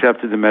and was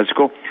accepted to med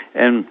school,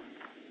 and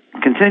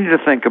continued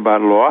to think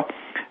about law,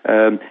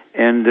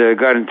 and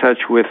got in touch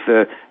with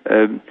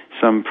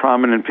some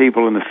prominent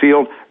people in the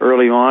field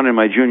early on in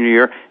my junior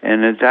year,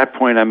 and at that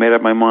point I made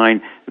up my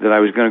mind that I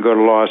was going to go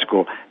to law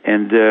school,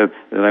 and that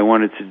I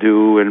wanted to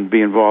do and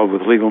be involved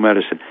with legal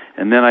medicine.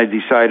 And then I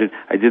decided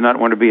I did not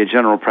want to be a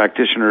general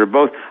practitioner or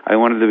both. I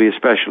wanted to be a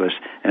specialist.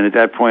 And at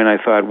that point I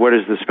thought, what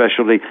is the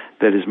specialty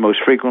that is most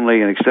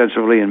frequently and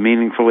extensively and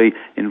meaningfully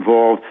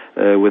involved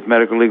with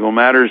medical legal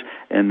matters?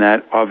 And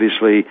that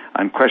obviously,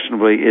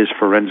 unquestionably, is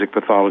forensic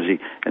pathology.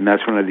 And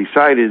that's when I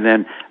decided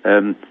then,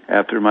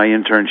 after my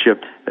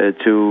internship,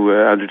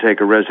 to undertake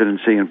a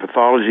residency in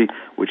pathology,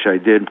 which I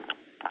did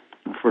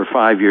for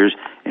 5 years,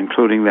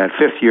 including that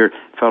 5th year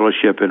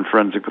fellowship in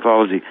forensic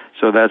pathology.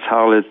 So that's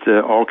how it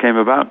all came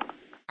about.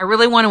 I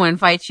really want to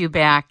invite you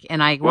back,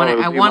 and I want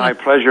to. My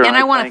pleasure. And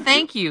I want to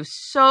thank you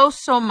so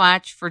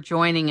much for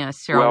joining us,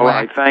 Cyril Wecht.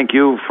 Well, I thank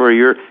you for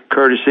your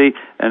courtesy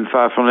and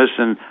thoughtfulness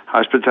and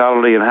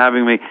hospitality and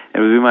having me. It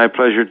would be my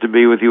pleasure to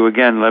be with you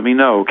again. Let me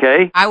know,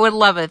 okay? I would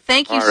love it.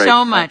 Thank you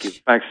so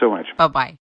much. Thanks so much. Bye-bye.